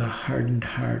hardened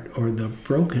heart or the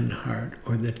broken heart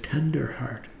or the tender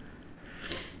heart?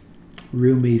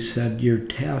 Rumi said, your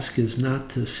task is not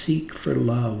to seek for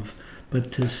love,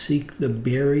 but to seek the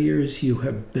barriers you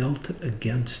have built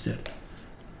against it.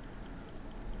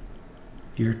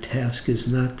 Your task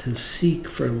is not to seek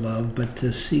for love, but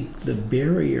to seek the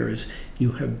barriers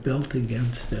you have built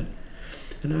against it.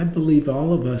 And I believe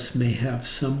all of us may have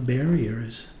some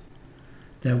barriers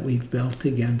that we've built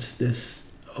against this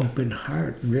open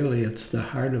heart. Really, it's the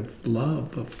heart of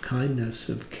love, of kindness,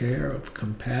 of care, of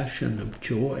compassion, of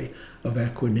joy, of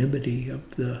equanimity,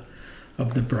 of the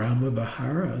Brahma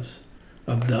Viharas,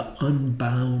 of the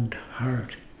unbound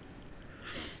heart.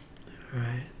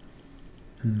 Right?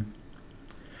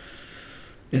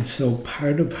 And so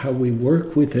part of how we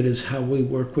work with it is how we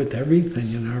work with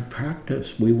everything in our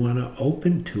practice. We want to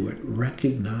open to it,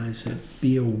 recognize it,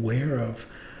 be aware of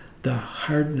the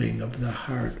hardening of the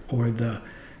heart or the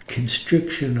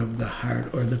constriction of the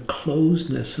heart or the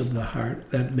closedness of the heart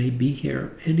that may be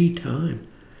here any time.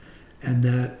 And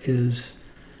that is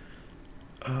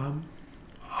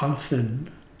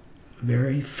often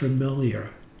very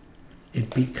familiar.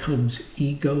 It becomes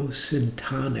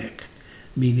ego-syntonic,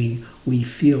 meaning we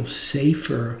feel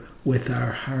safer with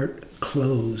our heart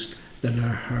closed than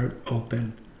our heart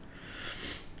open.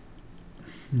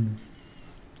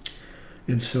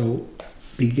 And so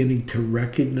beginning to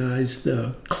recognize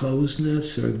the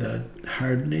closeness or the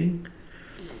hardening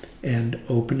and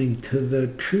opening to the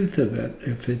truth of it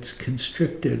if it's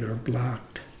constricted or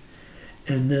blocked.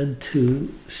 And then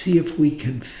to see if we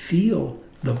can feel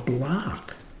the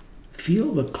block,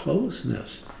 feel the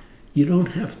closeness. You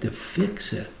don't have to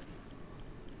fix it.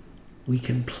 We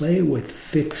can play with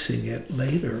fixing it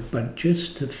later, but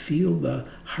just to feel the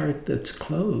heart that's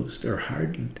closed or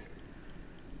hardened,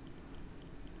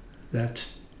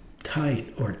 that's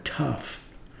tight or tough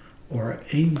or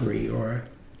angry or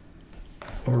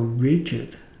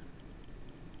rigid.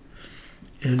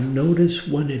 And notice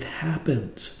when it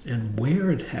happens and where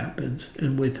it happens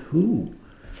and with who.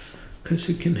 Because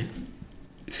it can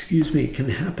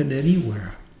happen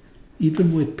anywhere.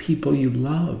 Even with people you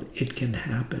love, it can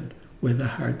happen where the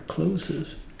heart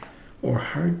closes or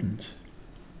hardens.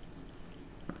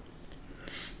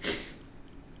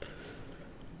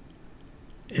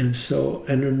 And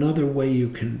another way you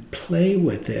can play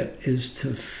with it is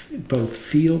to both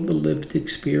feel the lived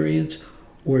experience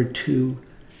or to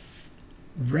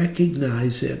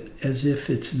recognize it as if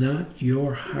it's not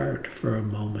your heart for a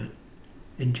moment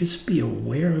and just be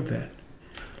aware of it.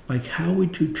 Like, how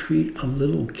would you treat a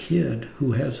little kid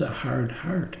who has a hard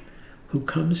heart, who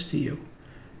comes to you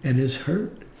and is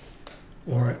hurt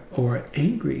or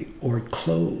angry or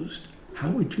closed? How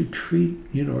would you treat,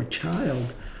 a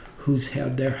child who's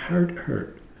had their heart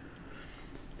hurt,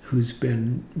 who's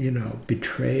been,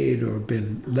 betrayed or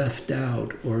been left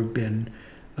out or been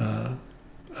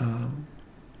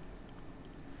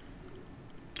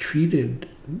treated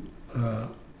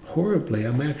horribly?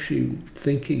 I'm actually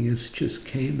thinking, this just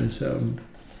came as I'm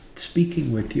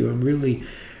speaking with you. I'm really,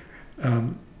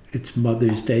 it's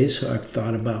Mother's Day, so I've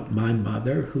thought about my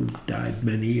mother who died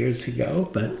many years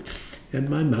ago, and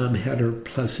my mom had her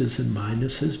pluses and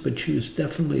minuses, but she was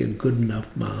definitely a good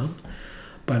enough mom.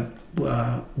 But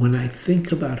when I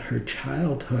think about her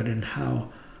childhood and how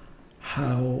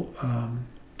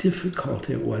difficult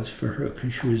it was for her,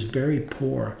 because she was very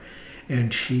poor,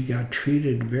 and she got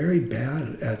treated very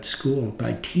bad at school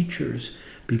by teachers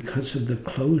because of the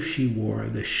clothes she wore,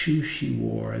 the shoes she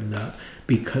wore, and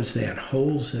because they had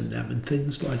holes in them and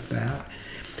things like that,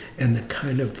 and the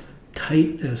kind of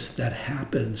tightness that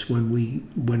happens when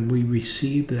we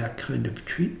receive that kind of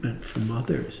treatment from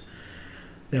others,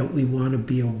 that we want to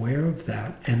be aware of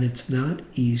that. And it's not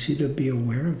easy to be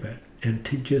aware of it and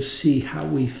to just see how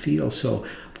we feel. So,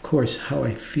 of course, how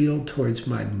I feel towards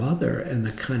my mother and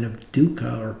the kind of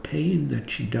dukkha or pain that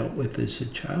she dealt with as a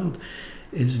child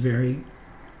is very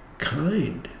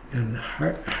kind and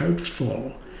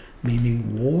heartful,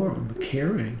 meaning warm,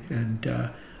 caring,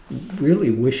 and really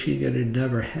wishing it had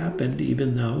never happened,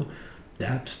 even though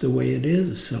that's the way it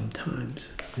is sometimes,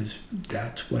 is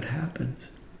that's what happens.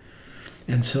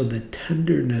 And so the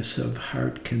tenderness of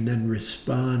heart can then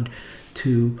respond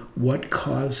to what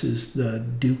causes the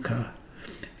dukkha.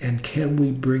 And can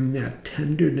we bring that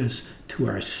tenderness to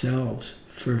ourselves,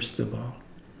 first of all?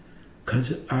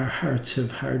 Because our hearts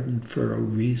have hardened for a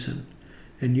reason.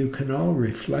 And you can all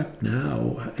reflect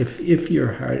now, if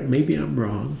your heart, maybe I'm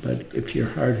wrong, but if your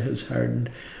heart has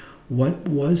hardened, what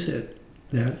was it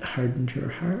that hardened your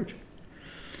heart?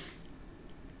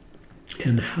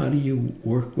 And how do you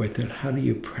work with it? How do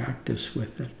you practice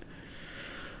with it?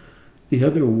 The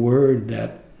other word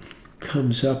that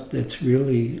comes up that's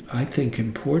really, I think,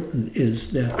 important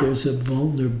is that there's a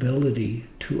vulnerability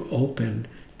to open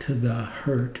to the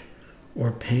hurt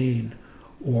or pain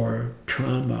or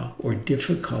trauma or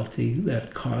difficulty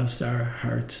that caused our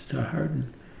hearts to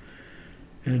harden.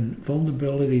 And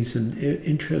vulnerability is an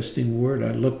interesting word.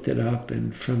 I looked it up,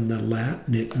 and from the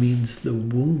Latin it means the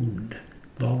wound,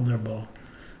 vulnerable.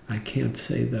 I can't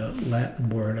say the Latin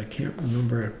word, I can't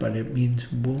remember it, but it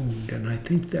means wound. And I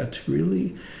think that's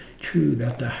really true,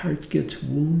 that the heart gets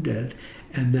wounded,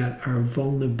 and that our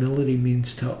vulnerability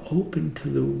means to open to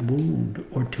the wound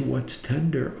or to what's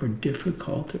tender or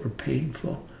difficult or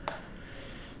painful.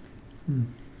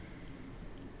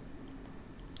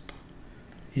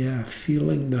 Yeah,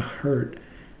 feeling the hurt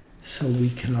so we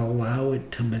can allow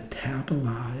it to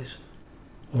metabolize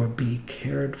or be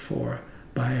cared for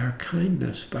by our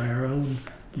kindness, by our own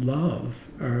love,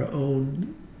 our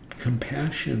own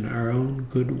compassion, our own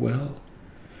goodwill.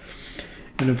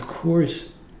 And of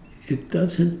course, it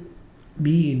doesn't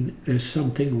mean there's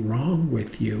something wrong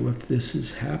with you if this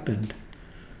has happened.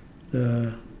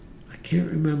 I can't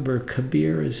remember,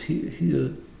 Kabir, is he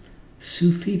a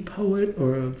Sufi poet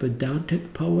or a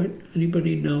Vedantic poet?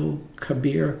 Anybody know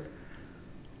Kabir?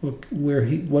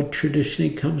 What tradition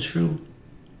he comes from?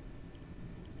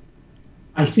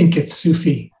 I think it's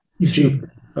Sufi, Eugene.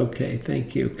 Sufi. Okay,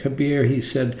 thank you. Kabir, he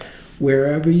said,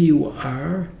 wherever you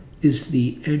are is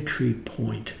the entry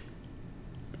point.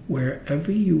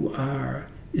 Wherever you are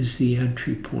is the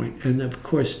entry point. And of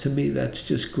course, to me, that's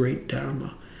just great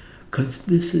Dharma. Because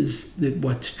this is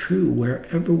what's true.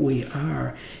 Wherever we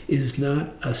are is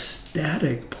not a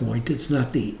static point. It's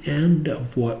not the end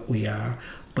of what we are,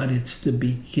 but it's the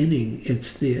beginning.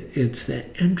 It's the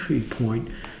entry point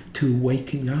to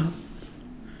waking up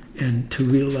and to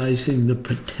realizing the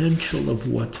potential of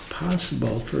what's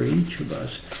possible for each of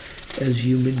us as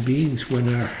human beings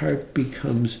when our heart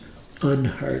becomes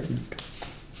unhardened.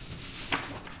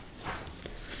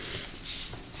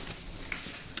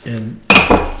 And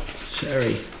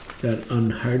sorry, that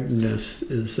unhardenedness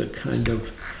is a kind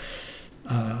of,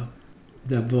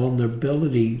 the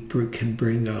vulnerability can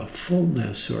bring a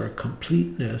fullness or a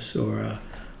completeness or a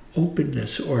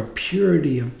openness or a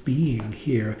purity of being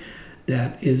here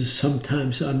that is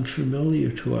sometimes unfamiliar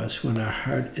to us when our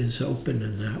heart is open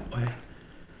in that way.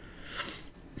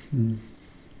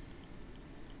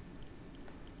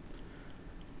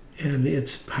 And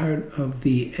it's part of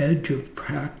the edge of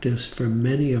practice for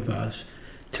many of us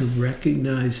to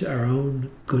recognize our own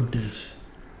goodness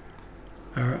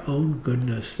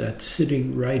that's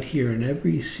sitting right here in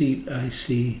every seat I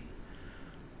see.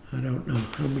 I don't know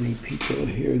how many people are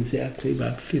here exactly,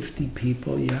 about 50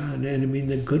 people, yeah. And I mean,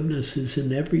 the goodness is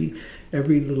in every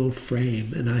little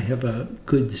frame. And I have a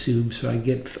good Zoom, so I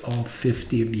get all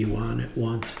 50 of you on at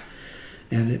once.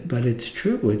 But it's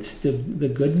true, it's the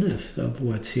goodness of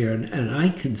what's here. And I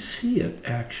can see it,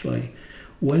 actually.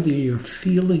 Whether you're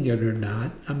feeling it or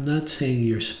not, I'm not saying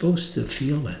you're supposed to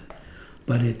feel it,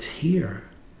 but it's here.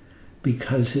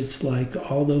 Because it's like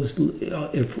all those,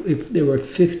 if there were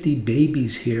 50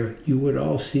 babies here, you would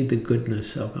all see the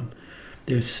goodness of them.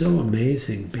 They're so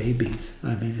amazing, babies.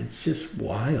 I mean, it's just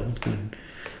wild when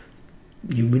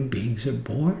human beings are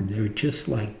born. They're just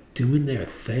like doing their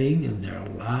thing, and they're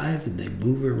alive, and they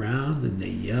move around, and they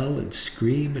yell and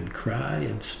scream and cry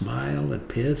and smile and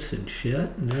piss and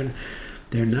shit, and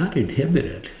they're not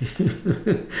inhibited.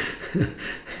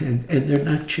 and they're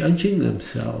not judging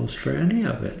themselves for any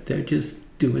of it. They're just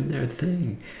doing their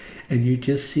thing. And you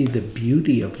just see the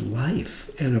beauty of life.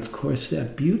 And of course,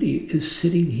 that beauty is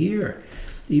sitting here.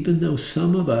 Even though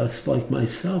some of us, like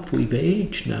myself, we've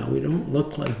aged now. We don't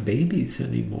look like babies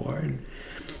anymore.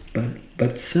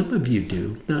 But some of you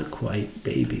do, not quite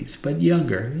babies, but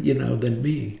younger, than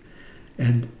me.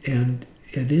 And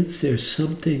there's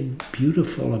something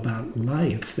beautiful about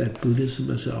life that Buddhism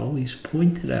has always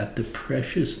pointed at, the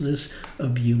preciousness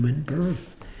of human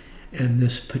birth and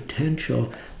this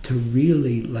potential to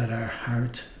really let our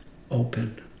hearts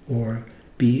open or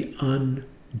be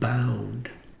unbound.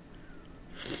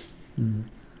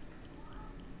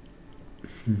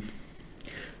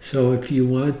 So if you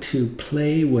want to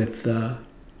play with the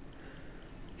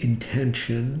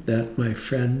intention that my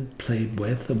friend played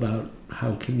with about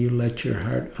how can you let your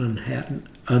heart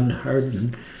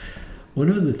unharden, one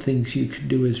of the things you can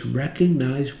do is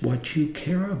recognize what you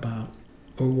care about,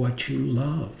 or what you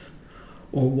love,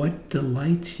 or what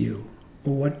delights you,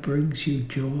 or what brings you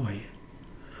joy,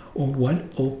 or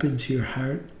what opens your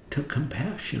heart to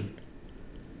compassion.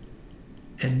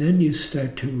 And then you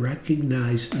start to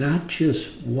recognize not just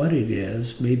what it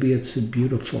is. Maybe it's a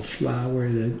beautiful flower.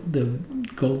 The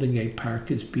Golden Gate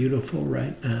Park is beautiful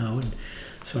right now. And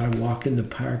so I walk in the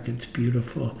park, it's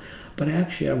beautiful. But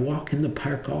actually I walk in the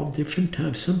park all different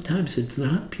times. Sometimes it's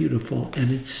not beautiful and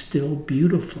it's still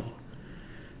beautiful,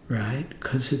 right?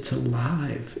 Because it's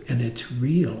alive and it's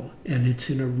real and it's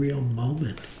in a real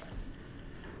moment,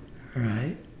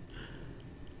 right?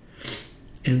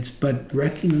 But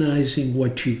recognizing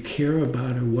what you care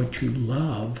about or what you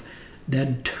love,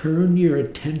 then turn your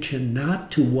attention not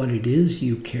to what it is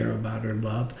you care about or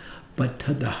love, but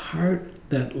to the heart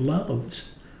that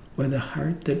loves or the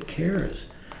heart that cares,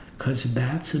 because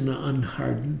that's an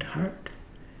unhardened heart,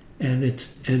 and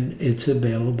it's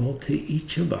available to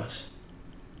each of us.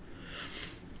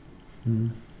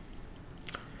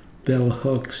 Bell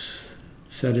Hooks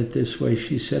said it this way.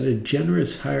 She said, "A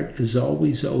generous heart is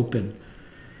always open,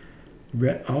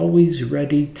 always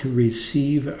ready to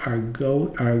receive our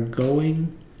going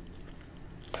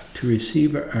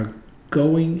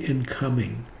and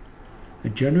coming. A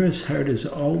generous heart is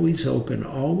always open,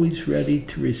 always ready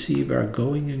to receive our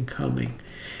going and coming.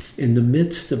 In the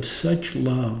midst of such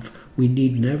love, we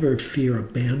need never fear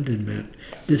abandonment.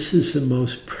 This is the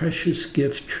most precious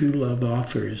gift true love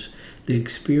offers, the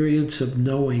experience of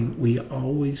knowing we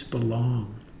always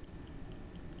belong."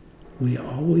 We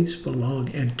always belong,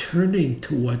 and turning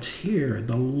to what's here,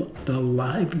 the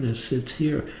aliveness that's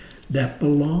here, that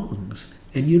belongs.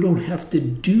 And you don't have to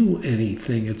do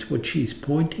anything. It's what she's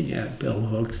pointing at, Bell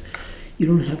Hooks. You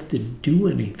don't have to do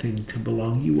anything to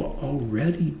belong. You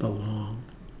already belong.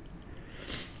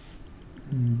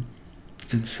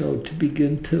 And so to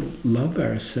begin to love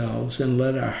ourselves and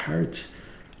let our hearts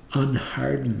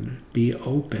unharden, be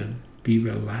open, be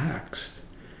relaxed,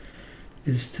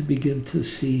 is to begin to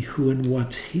see who and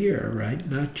what's here, right?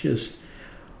 Not just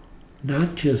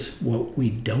what we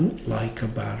don't like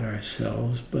about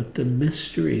ourselves, but the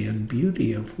mystery and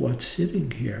beauty of what's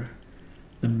sitting here,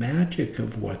 the magic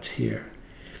of what's here.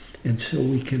 And so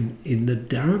we can, in the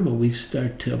Dharma, we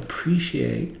start to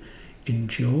appreciate,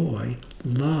 enjoy,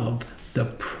 love the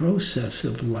process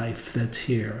of life that's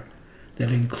here, that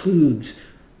includes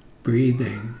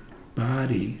breathing,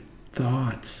 body,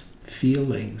 thoughts,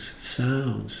 feelings,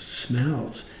 sounds,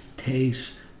 smells,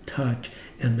 tastes, touch,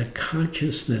 and the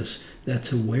consciousness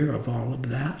that's aware of all of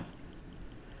that,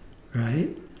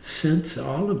 right? Sense,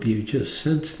 all of you, just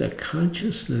sense the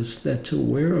consciousness that's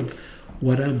aware of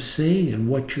what I'm saying and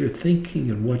what you're thinking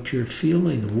and what you're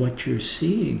feeling and what you're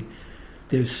seeing.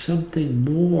 There's something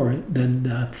more than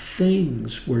the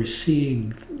things we're seeing,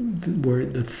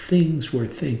 the things we're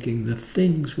thinking, the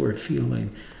things we're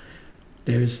feeling.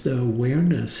 There's the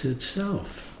awareness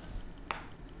itself.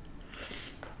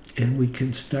 And we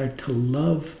can start to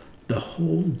love the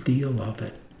whole deal of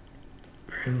it,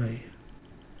 really.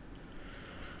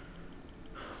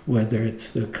 Whether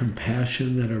it's the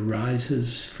compassion that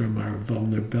arises from our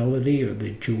vulnerability or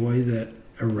the joy that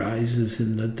arises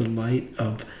in the delight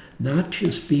of not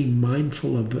just being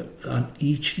mindful of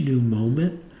each new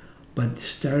moment, but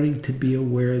starting to be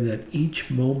aware that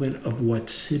each moment of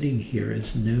what's sitting here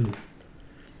is new.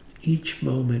 Each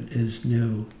moment is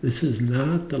new. This is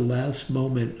not the last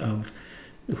moment of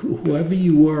whoever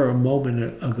you were a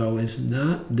moment ago is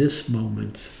not this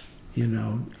moment's,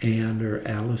 Anne or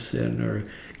Allison or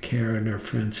Karen or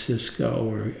Francisco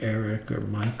or Eric or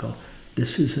Michael.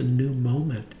 This is a new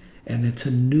moment, and it's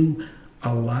a new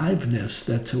aliveness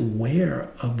that's aware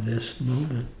of this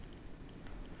moment.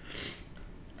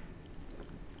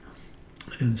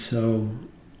 And so,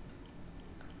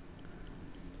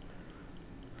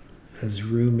 as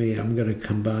Rumi, I'm going to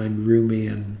combine Rumi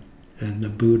and the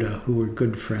Buddha, who were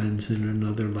good friends in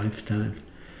another lifetime.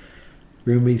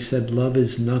 Rumi said, "Love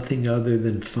is nothing other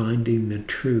than finding the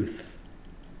truth."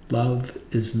 Love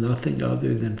is nothing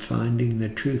other than finding the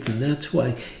truth. And that's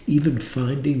why even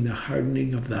finding the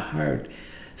hardening of the heart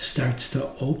starts to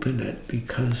open it,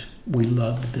 because we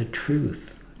love the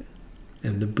truth.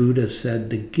 And the Buddha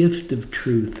said, "The gift of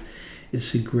truth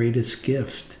is the greatest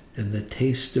gift, and the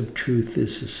taste of truth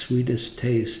is the sweetest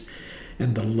taste,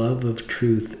 and the love of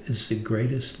truth is the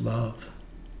greatest love."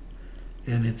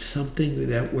 And it's something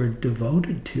that we're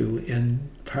devoted to, and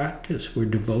practice. We're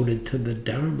devoted to the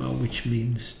Dharma, which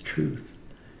means truth.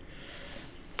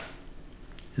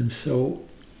 And so,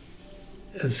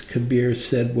 as Kabir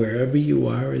said, wherever you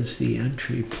are is the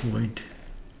entry point.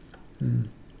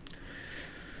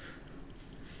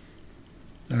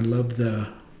 I love the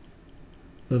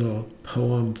little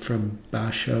poem from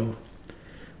Basho,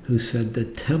 who said, the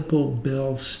temple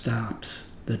bell stops,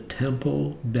 the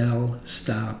temple bell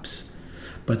stops,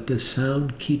 but the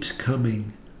sound keeps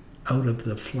coming out of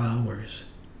the flowers.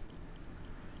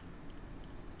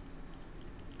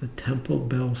 The temple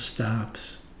bell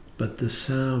stops, but the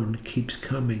sound keeps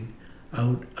coming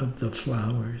out of the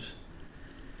flowers.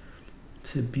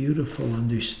 It's a beautiful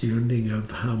understanding of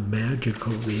how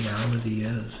magical reality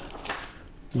is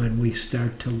when we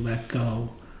start to let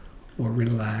go or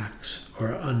relax or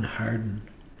unharden.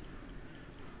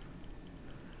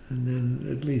 And then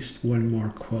at least one more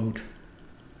quote.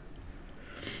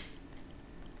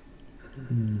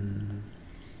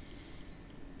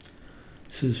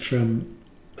 This is from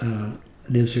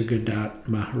Nisargadatta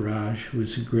Maharaj, who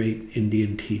was a great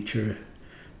Indian teacher.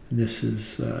 This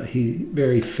is he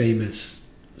very famous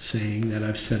saying that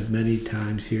I've said many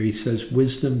times here. He says,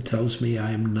 wisdom tells me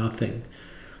I am nothing.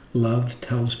 Love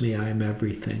tells me I am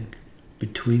everything.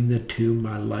 Between the two,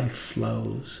 my life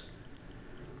flows.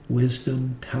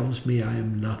 Wisdom tells me I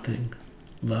am nothing.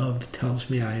 Love tells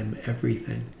me I am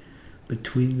everything.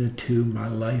 Between the two, my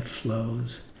life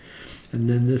flows. And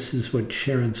then this is what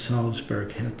Sharon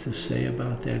Salzberg had to say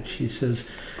about that. She says,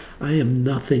 I am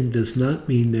nothing does not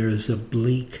mean there is a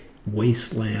bleak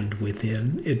wasteland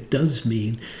within. It does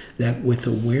mean that with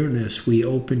awareness we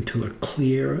open to a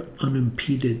clear,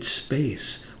 unimpeded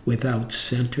space without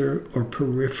center or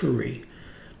periphery.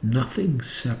 Nothing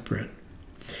separate.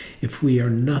 If we are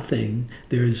nothing,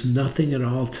 there is nothing at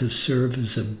all to serve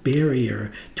as a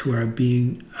barrier to our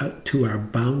being, to our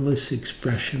boundless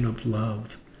expression of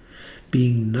love.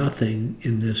 Being nothing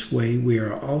in this way, we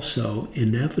are also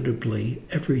inevitably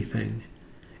everything.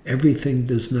 Everything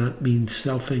does not mean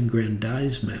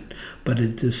self-aggrandizement, but a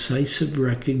decisive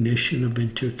recognition of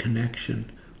interconnection.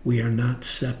 We are not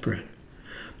separate.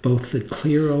 Both the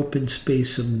clear open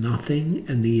space of nothing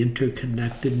and the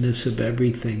interconnectedness of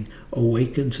everything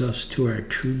awakens us to our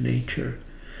true nature.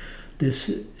 This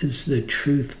is the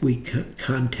truth we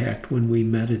contact when we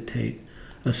meditate.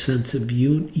 A sense of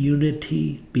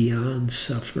unity beyond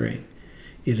suffering.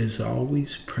 It is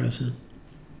always present.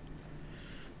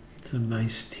 It's a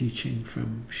nice teaching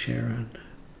from Sharon.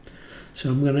 So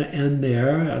I'm going to end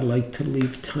there. I'd like to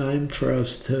leave time for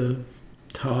us to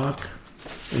talk.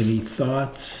 Any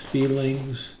thoughts,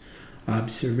 feelings,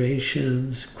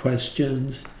 observations,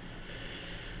 questions?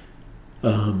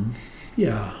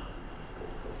 Yeah.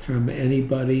 From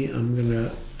anybody, I'm going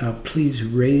to please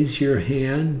raise your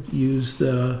hand, use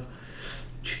the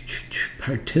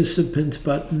participants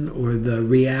button or the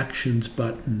reactions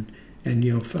button, and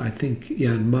I think,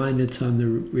 yeah, in mine it's on the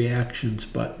reactions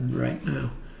button right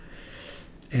now.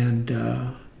 And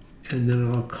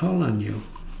then I'll call on you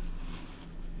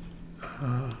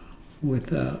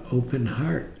with an open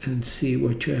heart and see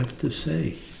what you have to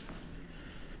say.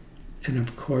 And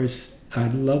of course,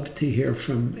 I'd love to hear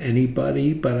from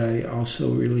anybody, but I also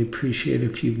really appreciate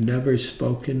if you've never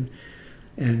spoken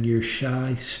and you're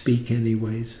shy, speak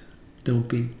anyways. Don't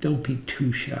be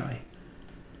too shy.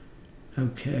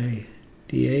 Okay,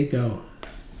 Diego.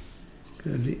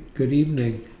 Good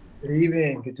evening. Good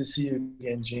evening. Good to see you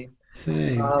again, Gene.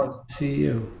 Same. Good to see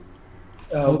you.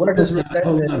 Where does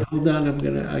resentment? Hold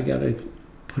on. I gotta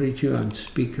put you on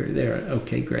speaker there.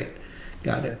 Okay, great.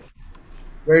 Got it.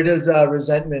 Where does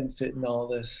resentment fit in all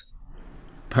this?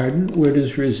 Pardon? Where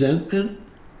does resentment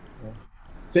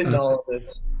Fit in all of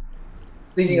this?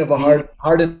 Thinking of a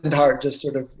hardened heart, just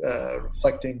sort of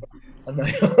reflecting on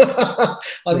my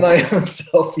on my own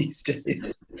self these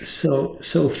days. So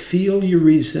feel your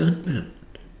resentment.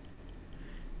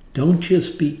 Don't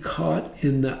just be caught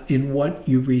in what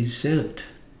you resent.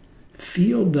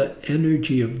 Feel the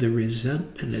energy of the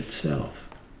resentment itself.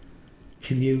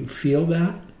 Can you feel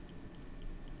that?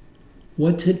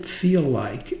 What's it feel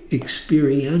like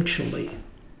experientially?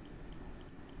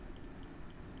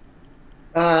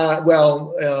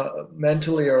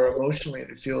 Mentally or emotionally,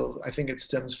 it feels. I think it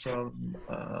stems from,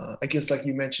 I guess, like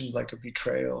you mentioned, like a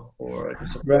betrayal or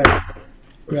right.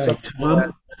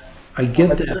 I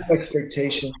get that.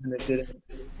 Expectations, and it didn't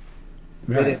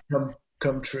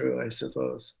come true, I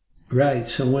suppose. Right.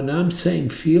 So when I'm saying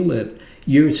feel it,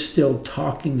 you're still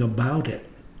talking about it.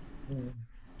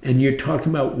 And you're talking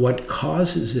about what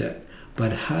causes it.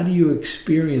 But how do you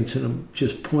experience, and I'm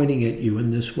just pointing at you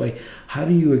in this way, how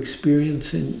do you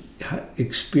experience it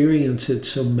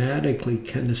somatically,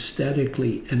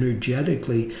 kinesthetically,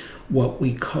 energetically, what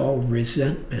we call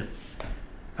resentment?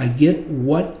 I get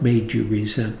what made you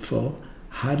resentful.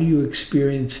 How do you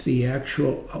experience the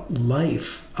actual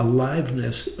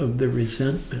aliveness of the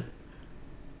resentment?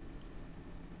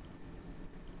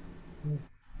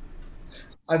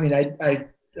 I mean,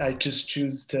 I just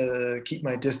choose to keep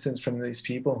my distance from these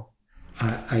people.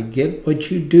 I get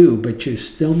what you do, but you're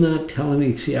still not telling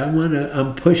me. See,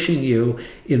 I'm pushing you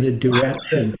in a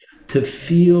direction to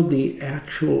feel the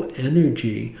actual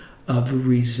energy of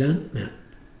resentment.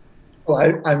 Well,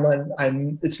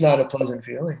 it's not a pleasant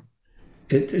feeling.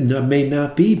 It may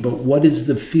not be, but what is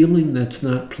the feeling that's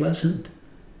not pleasant?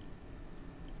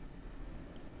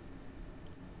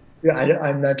 Yeah,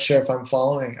 I'm not sure if I'm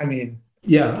following. I mean,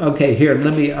 yeah, okay, here,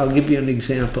 I'll give you an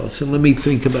example. So let me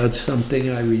think about something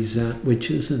I resent,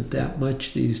 which isn't that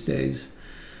much these days.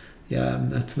 Yeah,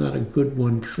 that's not a good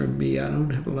one for me. I don't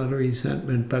have a lot of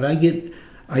resentment, but I get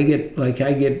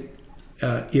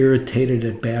irritated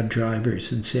at bad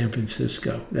drivers in San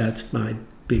Francisco. That's my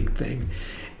big thing.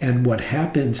 And what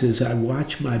happens is I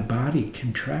watch my body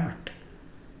contract.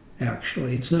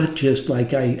 Actually, it's not just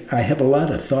like I have a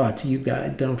lot of thoughts. You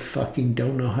guys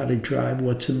don't know how to drive.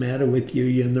 What's the matter with you?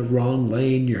 You're in the wrong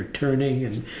lane. You're turning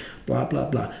and blah, blah,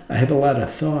 blah. I have a lot of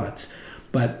thoughts.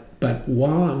 But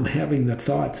while I'm having the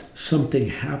thoughts, something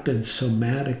happens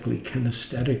somatically,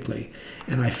 kinesthetically,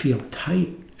 and I feel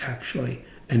tight, actually,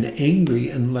 and angry.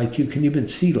 And like you can even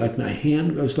see, like my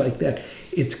hand goes like that.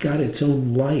 It's got its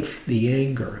own life, the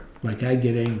anger. Like I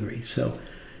get angry.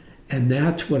 And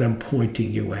that's what I'm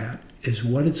pointing you at, is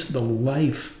what is the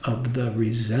life of the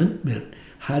resentment?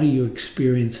 How do you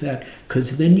experience that?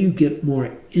 Because then you get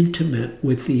more intimate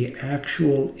with the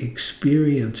actual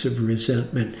experience of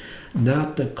resentment,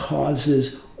 not the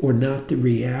causes or not the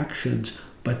reactions,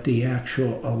 but the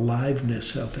actual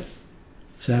aliveness of it.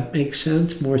 Does that make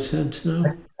sense? More sense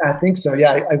now? I think so.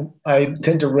 Yeah, I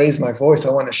tend to raise my voice.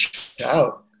 I want to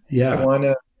shout. Yeah. I want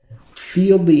to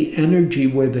feel the energy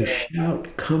where the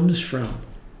shout comes from.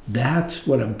 That's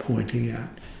what I'm pointing at.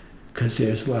 Because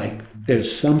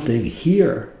there's something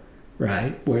here,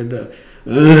 right? Where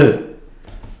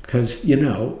because,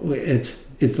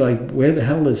 it's like, where the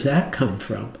hell does that come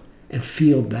from? And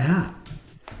feel that.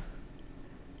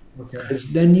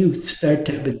 Because then you start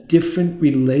to have a different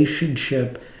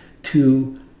relationship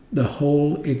to the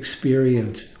whole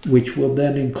experience, which will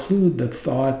then include the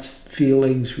thoughts,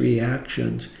 feelings,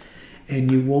 reactions. And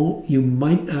you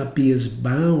might not be as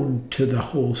bound to the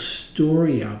whole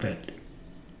story of it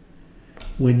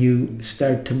when you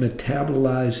start to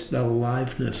metabolize the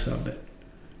aliveness of it.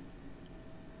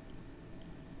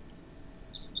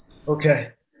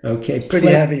 Okay. Okay. It's pretty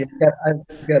heavy. I've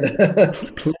got to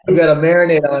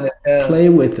marinate on it. Play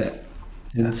with it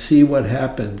and see what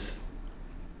happens.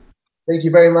 Thank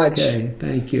you very much. Okay.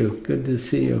 Thank you. Good to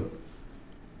see you.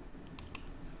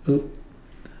 Oop.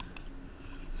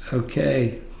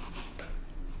 Okay,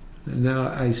 and now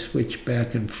I switch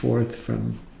back and forth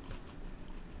from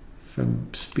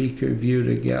speaker view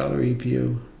to gallery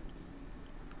view.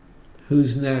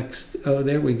 Who's next? Oh,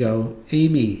 there we go.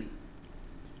 Amy.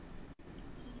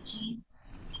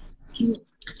 Can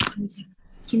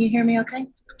you hear me okay?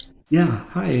 Yeah.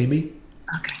 Hi, Amy.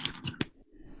 Okay.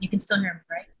 You can still hear me,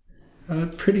 right?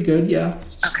 Pretty good, yeah.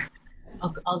 Okay.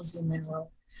 I'll zoom in a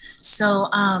little. So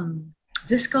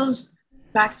this goes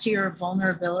back to your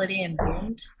vulnerability and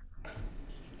wound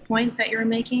point that you're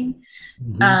making.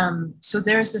 Mm-hmm. So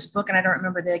there's this book, and I don't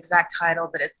remember the exact title,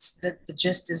 but it's the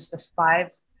gist is the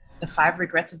five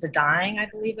regrets of the dying, I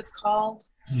believe it's called.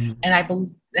 Mm-hmm.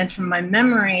 And from my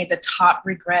memory, the top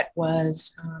regret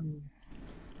was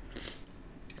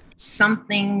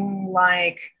something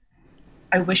like,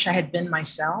 I wish I had been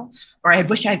myself, or I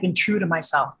wish I had been true to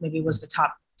myself. Maybe it was the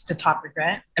top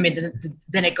regret. I mean,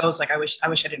 then it goes like, I wish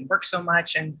I didn't work so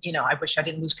much, and I wish I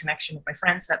didn't lose connection with my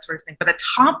friends, that sort of thing. But the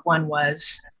top one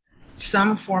was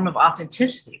some form of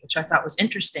authenticity, which I thought was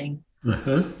interesting.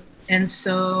 Uh-huh. And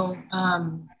so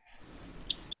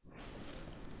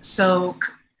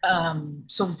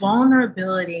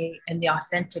vulnerability and the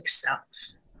authentic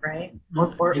self, right?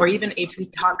 Or even if we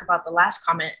talk about the last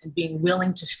comment and being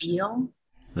willing to feel,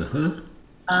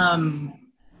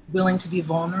 willing to be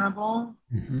vulnerable.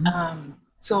 Mm-hmm.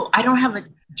 So I don't have a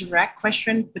direct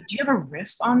question, but do you have a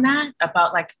riff on that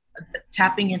about like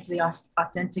tapping into the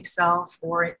authentic self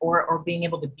or being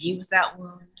able to be with that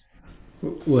wound?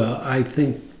 Well, I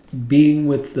think being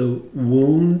with the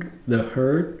wound, the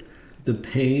hurt, the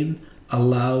pain,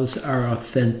 allows our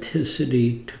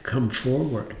authenticity to come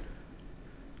forward.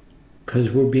 Because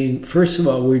first of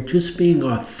all, we're just being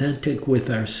authentic with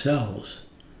ourselves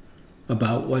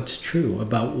about what's true,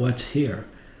 about what's here.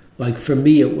 Like for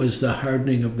me, it was the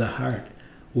hardening of the heart,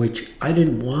 which I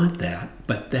didn't want that,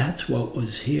 but that's what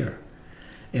was here.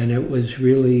 And it was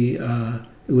really, it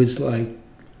was like,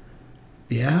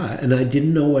 yeah, and I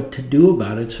didn't know what to do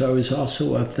about it, so I was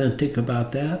also authentic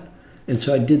about that. And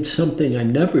so I did something I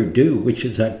never do, which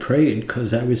is I prayed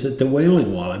because I was at the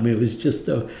Wailing Wall. I mean, it was just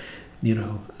an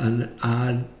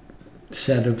odd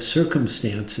set of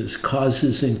circumstances,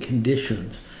 causes and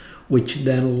conditions, which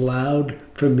then allowed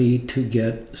for me to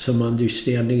get some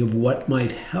understanding of what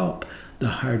might help the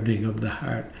hardening of the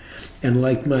heart. And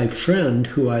like my friend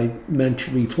who I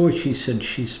mentioned before, she said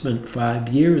she spent 5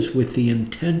 years with the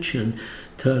intention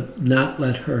to not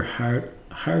let her heart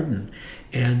harden.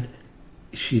 And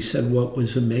she said what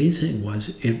was amazing was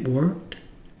it worked,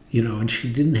 and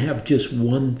she didn't have just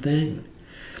one thing.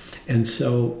 And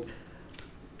so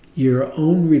your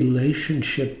own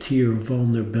relationship to your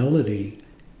vulnerability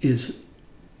is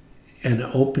an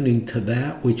opening to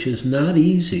that, which is not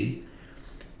easy,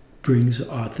 brings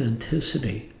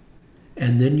authenticity.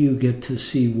 And then you get to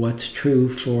see what's true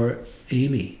for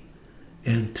Amy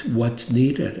and what's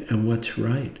needed and what's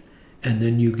right. And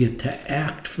then you get to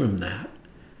act from that,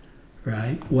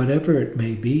 right? Whatever it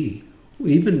may be.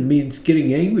 Even means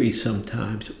getting angry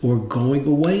sometimes or going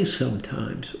away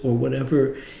sometimes or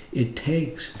whatever it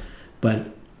takes.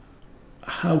 But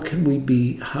how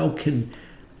can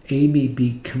Amy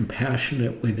be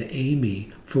compassionate with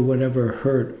Amy for whatever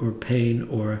hurt or pain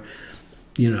or,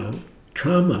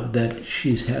 trauma that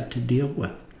she's had to deal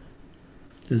with?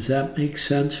 Does that make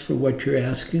sense for what you're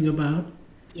asking about?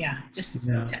 Yeah, just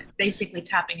basically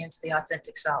tapping into the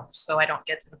authentic self, so I don't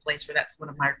get to the place where that's one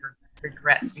of my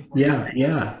regrets before.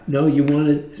 Yeah. No, you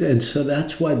want to, and so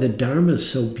that's why the Dharma is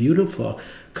so beautiful.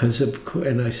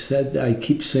 And I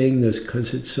keep saying this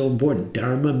because it's so important.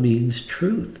 Dharma means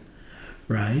truth,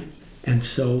 right? And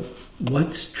so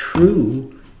what's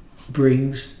true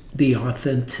brings the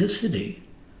authenticity,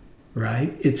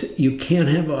 right? You can't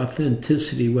have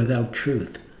authenticity without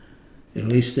truth, at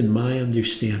least in my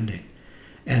understanding.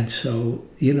 And so,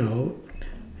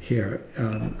 here,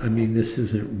 this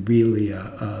isn't really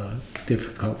a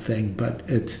difficult thing, but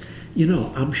it's,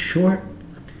 I'm short,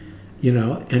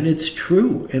 and it's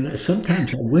true. And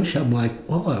sometimes I wish I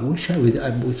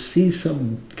would see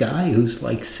some guy who's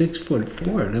like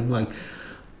 6'4", and I'm like,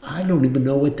 I don't even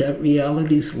know what that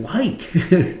reality's like,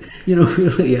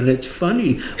 really. And it's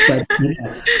funny, but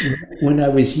when I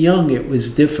was young, it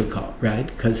was difficult, right?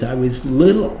 Because I was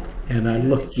little and I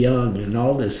looked young and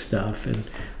all this stuff. And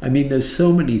there's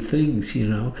so many things,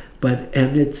 and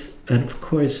of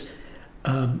course,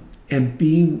 and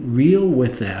being real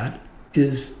with that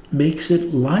makes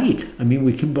it light.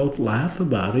 We can both laugh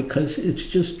about it because it's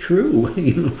just true.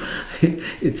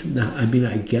 It's not,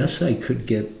 I guess I could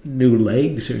get new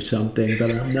legs or something,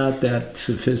 but I'm not that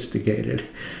sophisticated,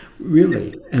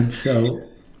 really. And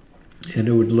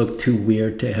it would look too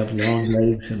weird to have long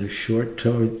legs and a short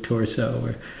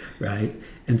torso, right?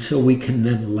 And so we can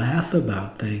then laugh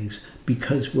about things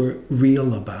because we're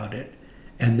real about it.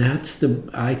 And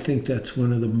I think that's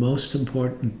one of the most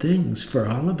important things for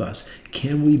all of us.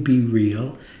 Can we be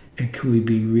real, and can we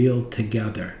be real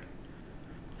together?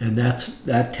 And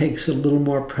that takes a little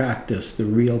more practice, the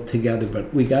real together,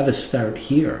 but we got to start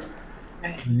here.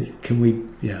 Right. Can we,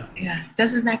 yeah. Yeah.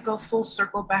 Doesn't that go full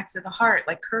circle back to the heart,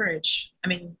 like courage?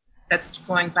 That's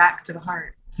going back to the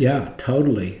heart. Yeah,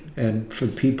 totally. And for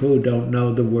people who don't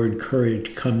know, the word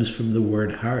courage comes from the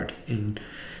word heart. And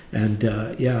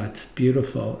it's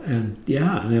beautiful. And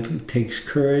it takes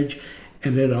courage,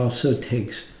 and it also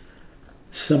takes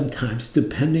sometimes,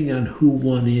 depending on who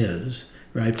one is,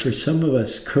 right? For some of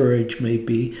us, courage may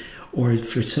be, or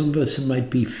for some of us, it might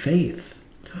be faith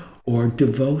or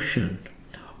devotion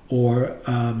or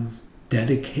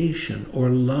dedication or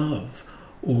love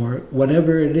or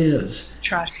whatever it is.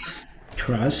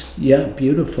 Trust, yeah,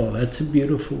 beautiful. That's a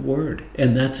beautiful word.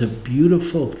 And that's a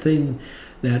beautiful thing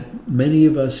that many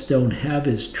of us don't have,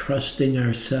 is trusting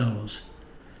ourselves.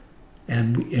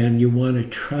 And you want to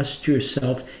trust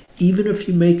yourself even if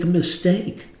you make a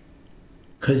mistake,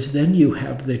 because then you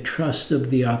have the trust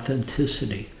of the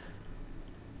authenticity,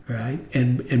 right?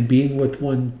 And being with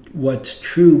what's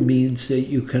true means that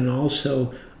you can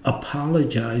also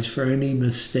apologize for any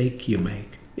mistake you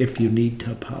make if you need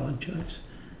to apologize.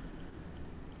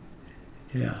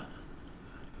 Yeah.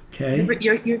 Okay.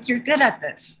 You're good at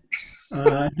this.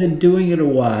 I've been doing it a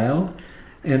while,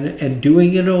 and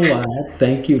doing it a while.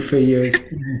 Thank you for your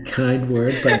kind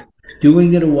word, but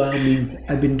Doing it a while means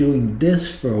I've been doing this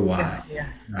for a while, Yeah.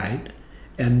 right?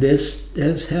 And this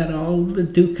has had all the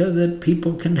dukkha that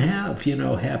people can have,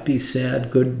 happy, sad,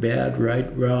 good, bad,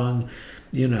 right, wrong,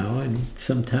 and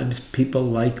sometimes people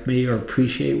like me or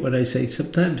appreciate what I say.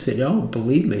 Sometimes they don't,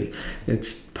 believe me.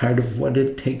 It's part of what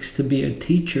it takes to be a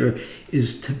teacher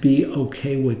is to be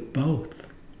okay with both.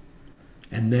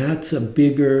 And that's a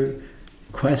bigger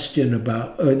question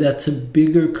or that's a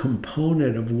bigger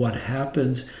component of what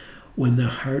happens when the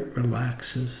heart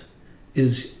relaxes,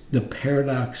 is the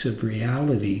paradox of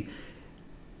reality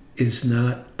is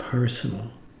not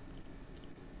personal.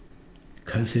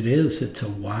 Because it's a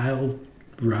wild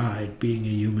ride being a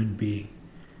human being.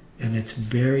 And it's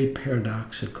very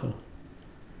paradoxical.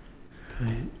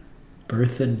 Right?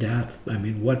 Birth and death. I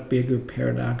mean, what bigger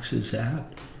paradox is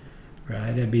that?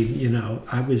 Right? I mean,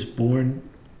 I was born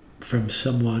from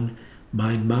someone,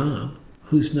 my mom,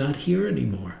 who's not here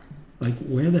anymore. Like,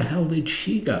 where the hell did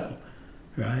she go?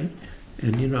 Right?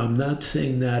 And, I'm not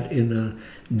saying that in a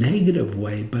negative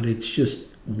way, but it's just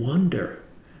wonder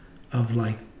of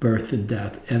like birth and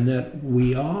death. And that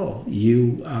we all,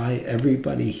 you, I,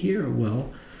 everybody here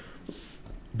will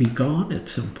be gone at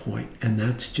some point. And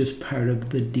that's just part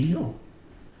of the deal.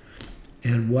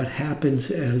 And what happens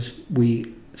as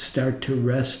we start to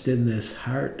rest in this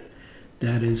heart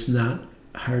that is not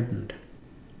hardened?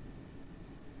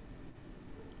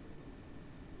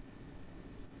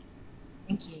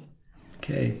 Thank you.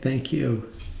 Okay, thank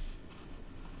you.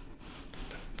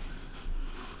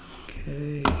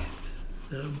 Okay,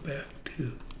 now back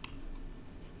to,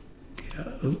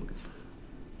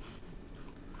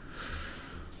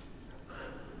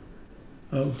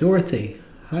 Oh, Dorothy.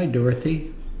 Hi,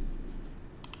 Dorothy.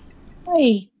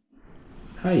 Hi.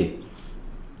 Hi.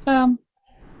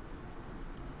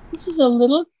 This is a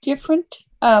little different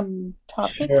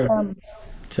topic. Sure.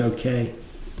 It's okay.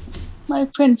 My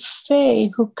friend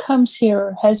Faye, who comes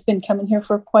here, has been coming here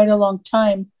for quite a long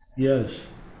time. Yes.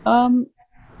 And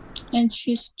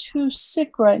she's too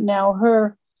sick right now.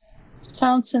 Her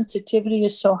sound sensitivity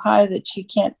is so high that she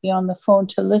can't be on the phone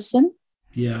to listen.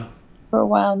 Yeah. For a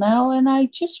while now, and I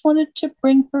just wanted to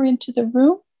bring her into the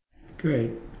room.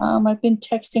 Great. I've been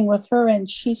texting with her, and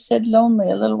she said lonely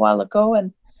a little while ago,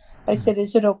 and I said,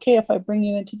 is it okay if I bring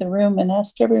you into the room and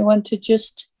ask everyone to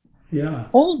just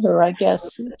hold her, I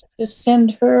guess, to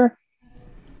send her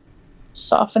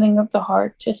softening of the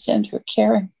heart, to send her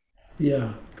caring.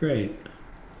 Yeah, great.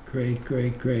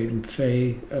 And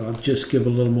Faye, I'll just give a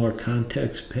little more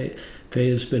context. Faye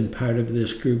has been part of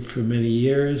this group for many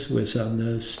years, was on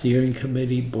the steering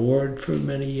committee board for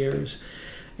many years,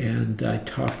 and I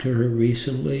talked to her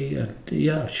recently, and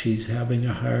she's having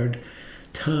a hard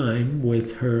time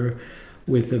with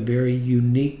a very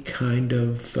unique kind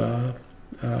of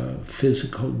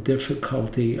physical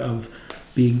difficulty of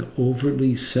being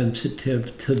overly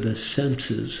sensitive to the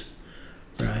senses,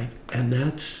 right? And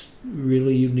that's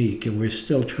really unique, and we're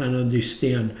still trying to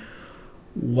understand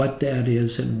what that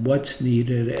is and what's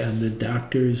needed, and the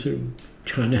doctors are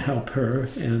trying to help her,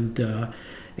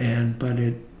 but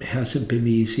it hasn't been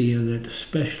easy, and it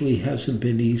especially hasn't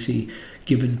been easy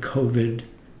given COVID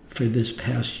for this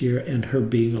past year and her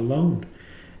being alone.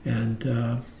 And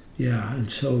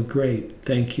so great.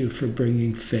 Thank you for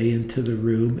bringing Faye into the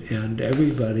room, and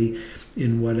everybody,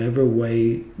 in whatever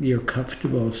way you're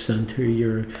comfortable, center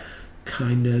your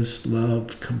kindness,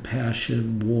 love,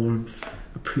 compassion, warmth,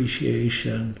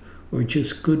 appreciation, or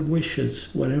just good wishes,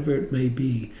 whatever it may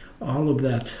be. All of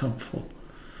that's helpful.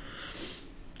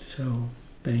 So,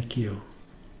 thank you.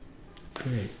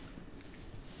 Great.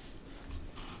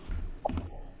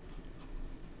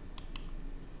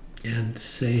 And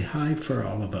say hi for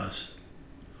all of us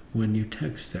when you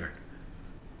text her.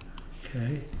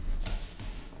 Okay?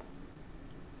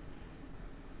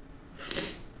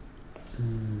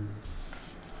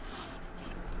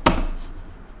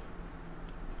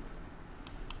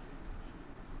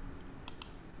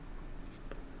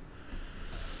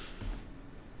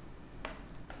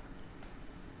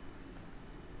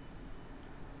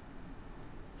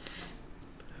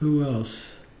 Who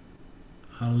else?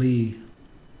 Ali.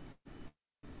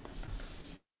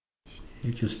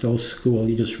 You're just old school.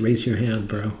 You just raise your hand,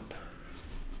 bro.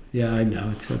 Yeah, I know.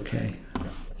 It's okay.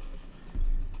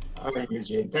 Hi,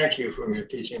 Eugene. Thank you for your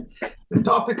teaching. The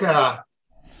topic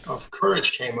of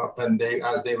courage came up, and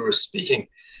as they were speaking,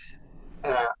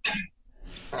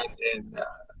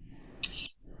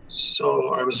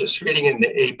 so I was just reading in the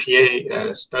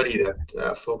APA study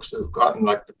that folks who've gotten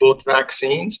both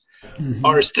vaccines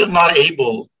are still not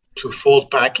able to fold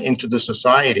back into the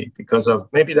society because of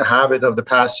maybe the habit of the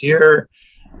past year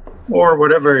or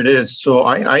whatever it is. So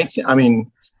I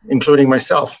mean, including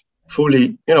myself,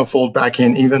 fully, fold back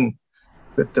in, even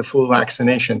with the full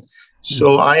vaccination.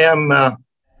 So I am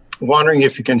wondering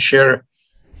if you can share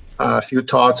a few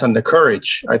thoughts on the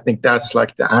courage. I think that's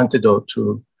like the antidote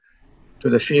to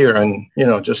the fear, and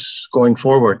just going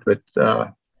forward with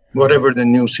whatever the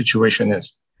new situation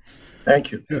is.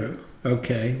 Thank you. Sure.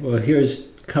 Okay. Well, here's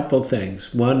a couple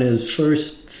things. One is,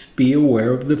 first, be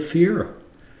aware of the fear.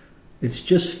 It's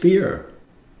just fear.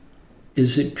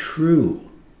 Is it true?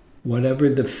 Whatever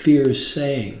the fear is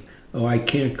saying. Oh, I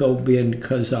can't go in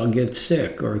because I'll get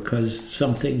sick, or because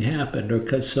something happened, or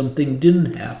because something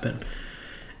didn't happen.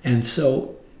 And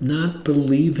so not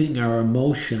believing our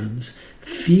emotions,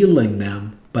 feeling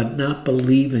them, but not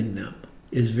believing them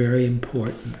is very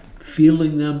important.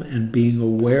 Feeling them and being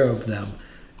aware of them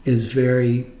is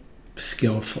very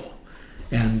skillful.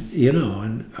 And,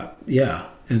 and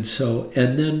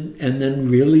then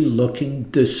really looking,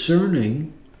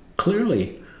 discerning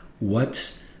clearly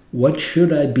what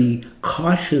should I be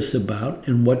cautious about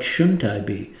and what shouldn't I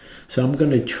be. So I'm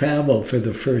going to travel for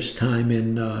the first time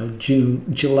in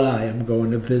July. We're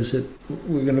going to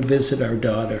visit our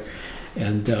daughter.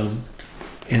 And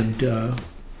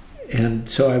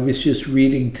so I was just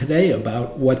reading today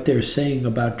about what they're saying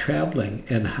about traveling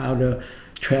and how to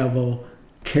travel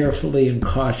carefully and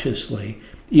cautiously,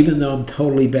 even though I'm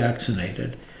totally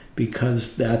vaccinated,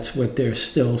 because that's what they're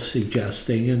still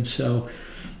suggesting. And so,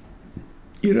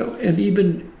 and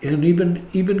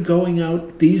even going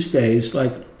out these days,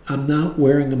 like, I'm not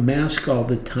wearing a mask all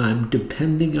the time,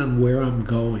 depending on where I'm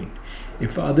going.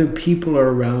 If other people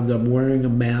are around, I'm wearing a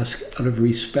mask out of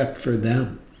respect for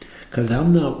them, because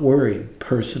I'm not worried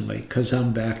personally, because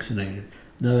I'm vaccinated.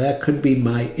 Now, that could be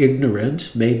my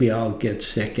ignorance. Maybe I'll get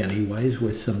sick anyways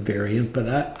with some variant, but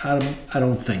I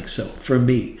don't think so for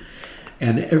me.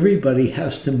 And everybody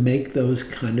has to make those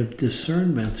kind of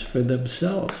discernments for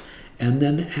themselves and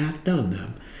then act on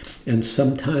them. And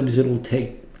sometimes it'll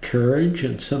take courage,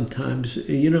 and sometimes,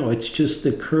 it's just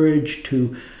the courage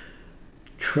to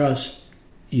trust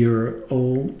your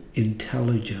own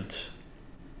intelligence,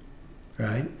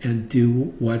 right? And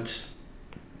do what's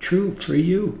true for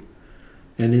you.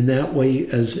 And in that way,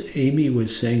 as Amy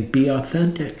was saying, be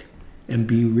authentic and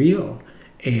be real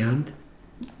and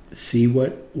see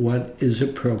what is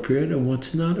appropriate and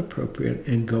what's not appropriate,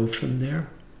 and go from there.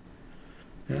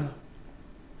 Yeah.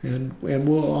 And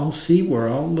we'll all see. We're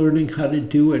all learning how to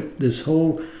do it. This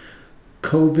whole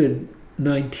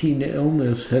COVID-19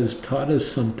 illness has taught us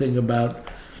something about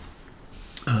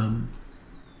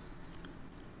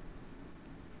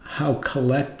how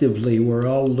collectively we're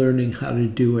all learning how to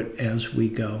do it as we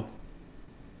go.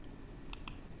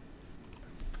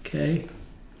 Okay?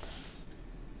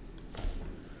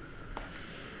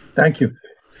 Thank you.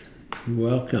 You're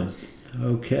welcome.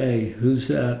 Okay, who's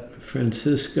that?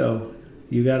 Francisco.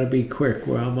 You got to be quick.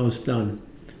 We're almost done.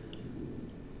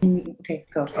 Okay,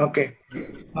 go. Okay.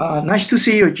 Nice to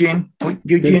see you, Eugene.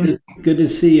 Good to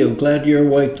see you. Glad you're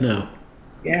awake now.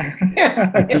 Yeah.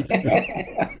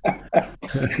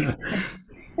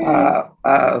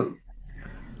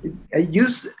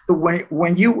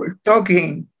 When you were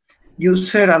talking, you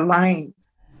said a line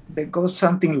that goes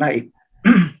something like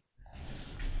the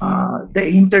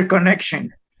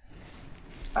interconnection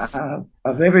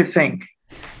of everything.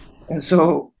 And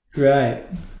so, right.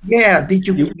 Yeah, did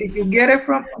you get it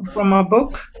from a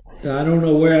book? I don't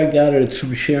know where I got it. It's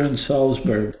from Sharon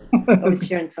Salzberg. Oh,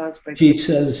 Sharon Salzberg.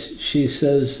 She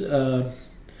says,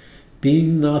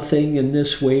 being nothing in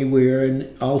this way, we are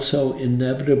also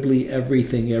inevitably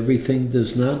everything. Everything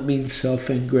does not mean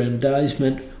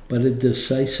self-aggrandizement, but a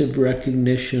decisive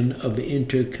recognition of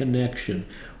interconnection.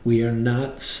 We are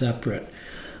not separate.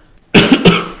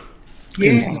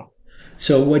 Yeah.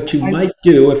 So what you might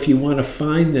do, if you want to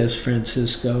find this,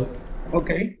 Francisco,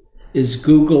 okay, is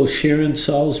Google Sharon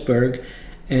Salzberg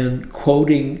and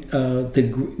quoting the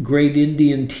great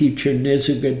Indian teacher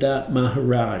Nisargadatta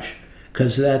Maharaj,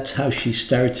 because that's how she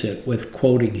starts it, with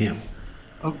quoting him.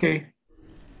 Okay.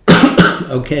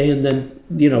 Okay, and then,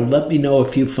 let me know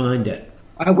if you find it.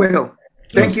 I will.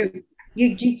 Thank you.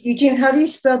 Eugene, how do you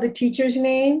spell the teacher's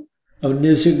name? Oh,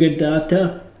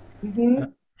 Nisargadatta. Mm-hmm.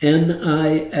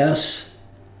 Nisargadatta.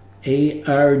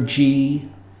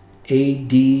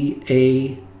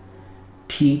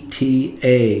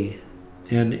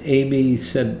 And Amy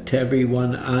said to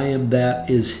everyone, I Am That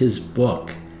is his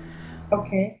book.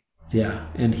 Okay. Yeah,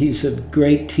 and he's a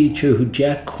great teacher who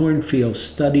Jack Cornfield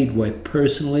studied with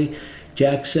personally.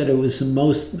 Jack said it was the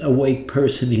most awake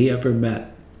person he ever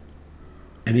met.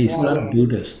 And he's not a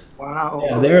Buddhist. Wow.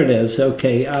 Yeah, there it is.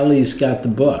 Okay, Ali's got the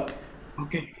book.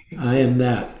 Okay. I Am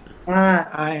That.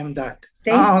 I Am That.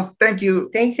 Thank you.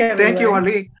 Thanks, everyone. Thank you,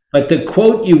 Ali. But the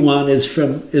quote you want is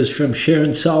from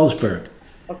Sharon Salzberg.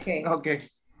 Okay. Okay.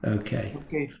 Okay.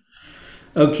 Okay.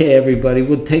 Okay, everybody,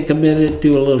 we'll take a minute,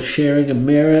 do a little sharing of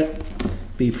merit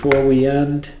before we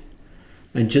end.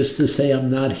 And just to say I'm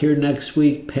not here next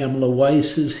week, Pamela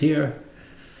Weiss is here.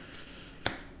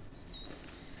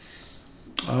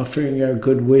 Offering our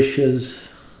good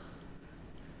wishes,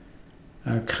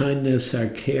 our kindness, our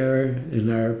care, and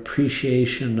our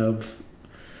appreciation of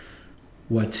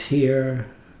what's here,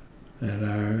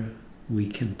 that we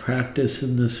can practice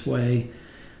in this way.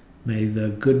 May the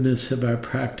goodness of our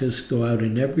practice go out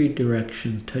in every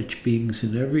direction, touch beings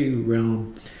in every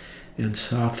realm, and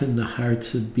soften the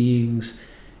hearts of beings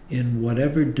in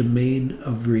whatever domain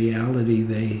of reality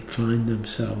they find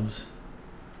themselves.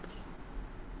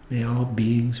 May all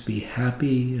beings be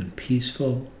happy and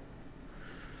peaceful.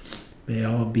 May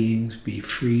all beings be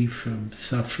free from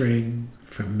suffering,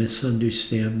 from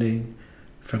misunderstanding,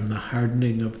 from the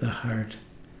hardening of the heart.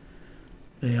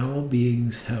 May all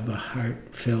beings have a heart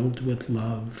filled with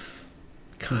love,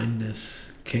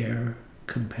 kindness, care,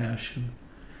 compassion,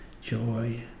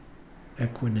 joy,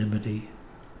 equanimity.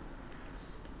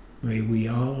 May we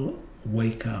all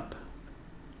wake up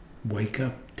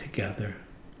together.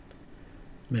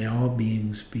 May all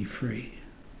beings be free.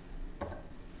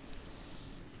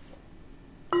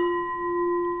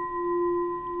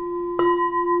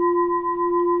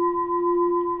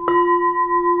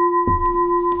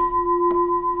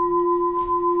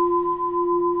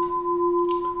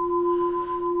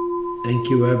 Thank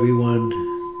you, everyone.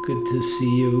 Good to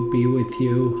see you, be with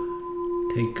you.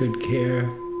 Take good care.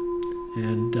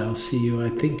 And I'll see you, I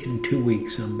think, in 2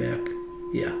 weeks I'm back.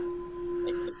 Yeah.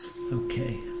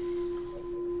 Okay.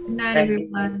 Good night,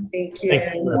 everyone. Thank you.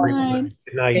 Thank you, everyone. Bye.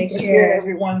 Good night. Take Take care. care,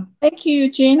 everyone. Thank you,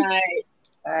 Eugene.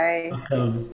 Bye.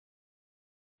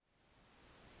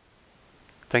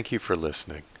 Thank you for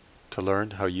listening. To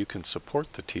learn how you can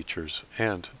support the teachers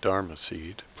and Dharma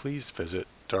Seed, please visit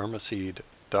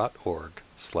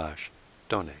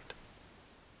dharmaseed.org/donate.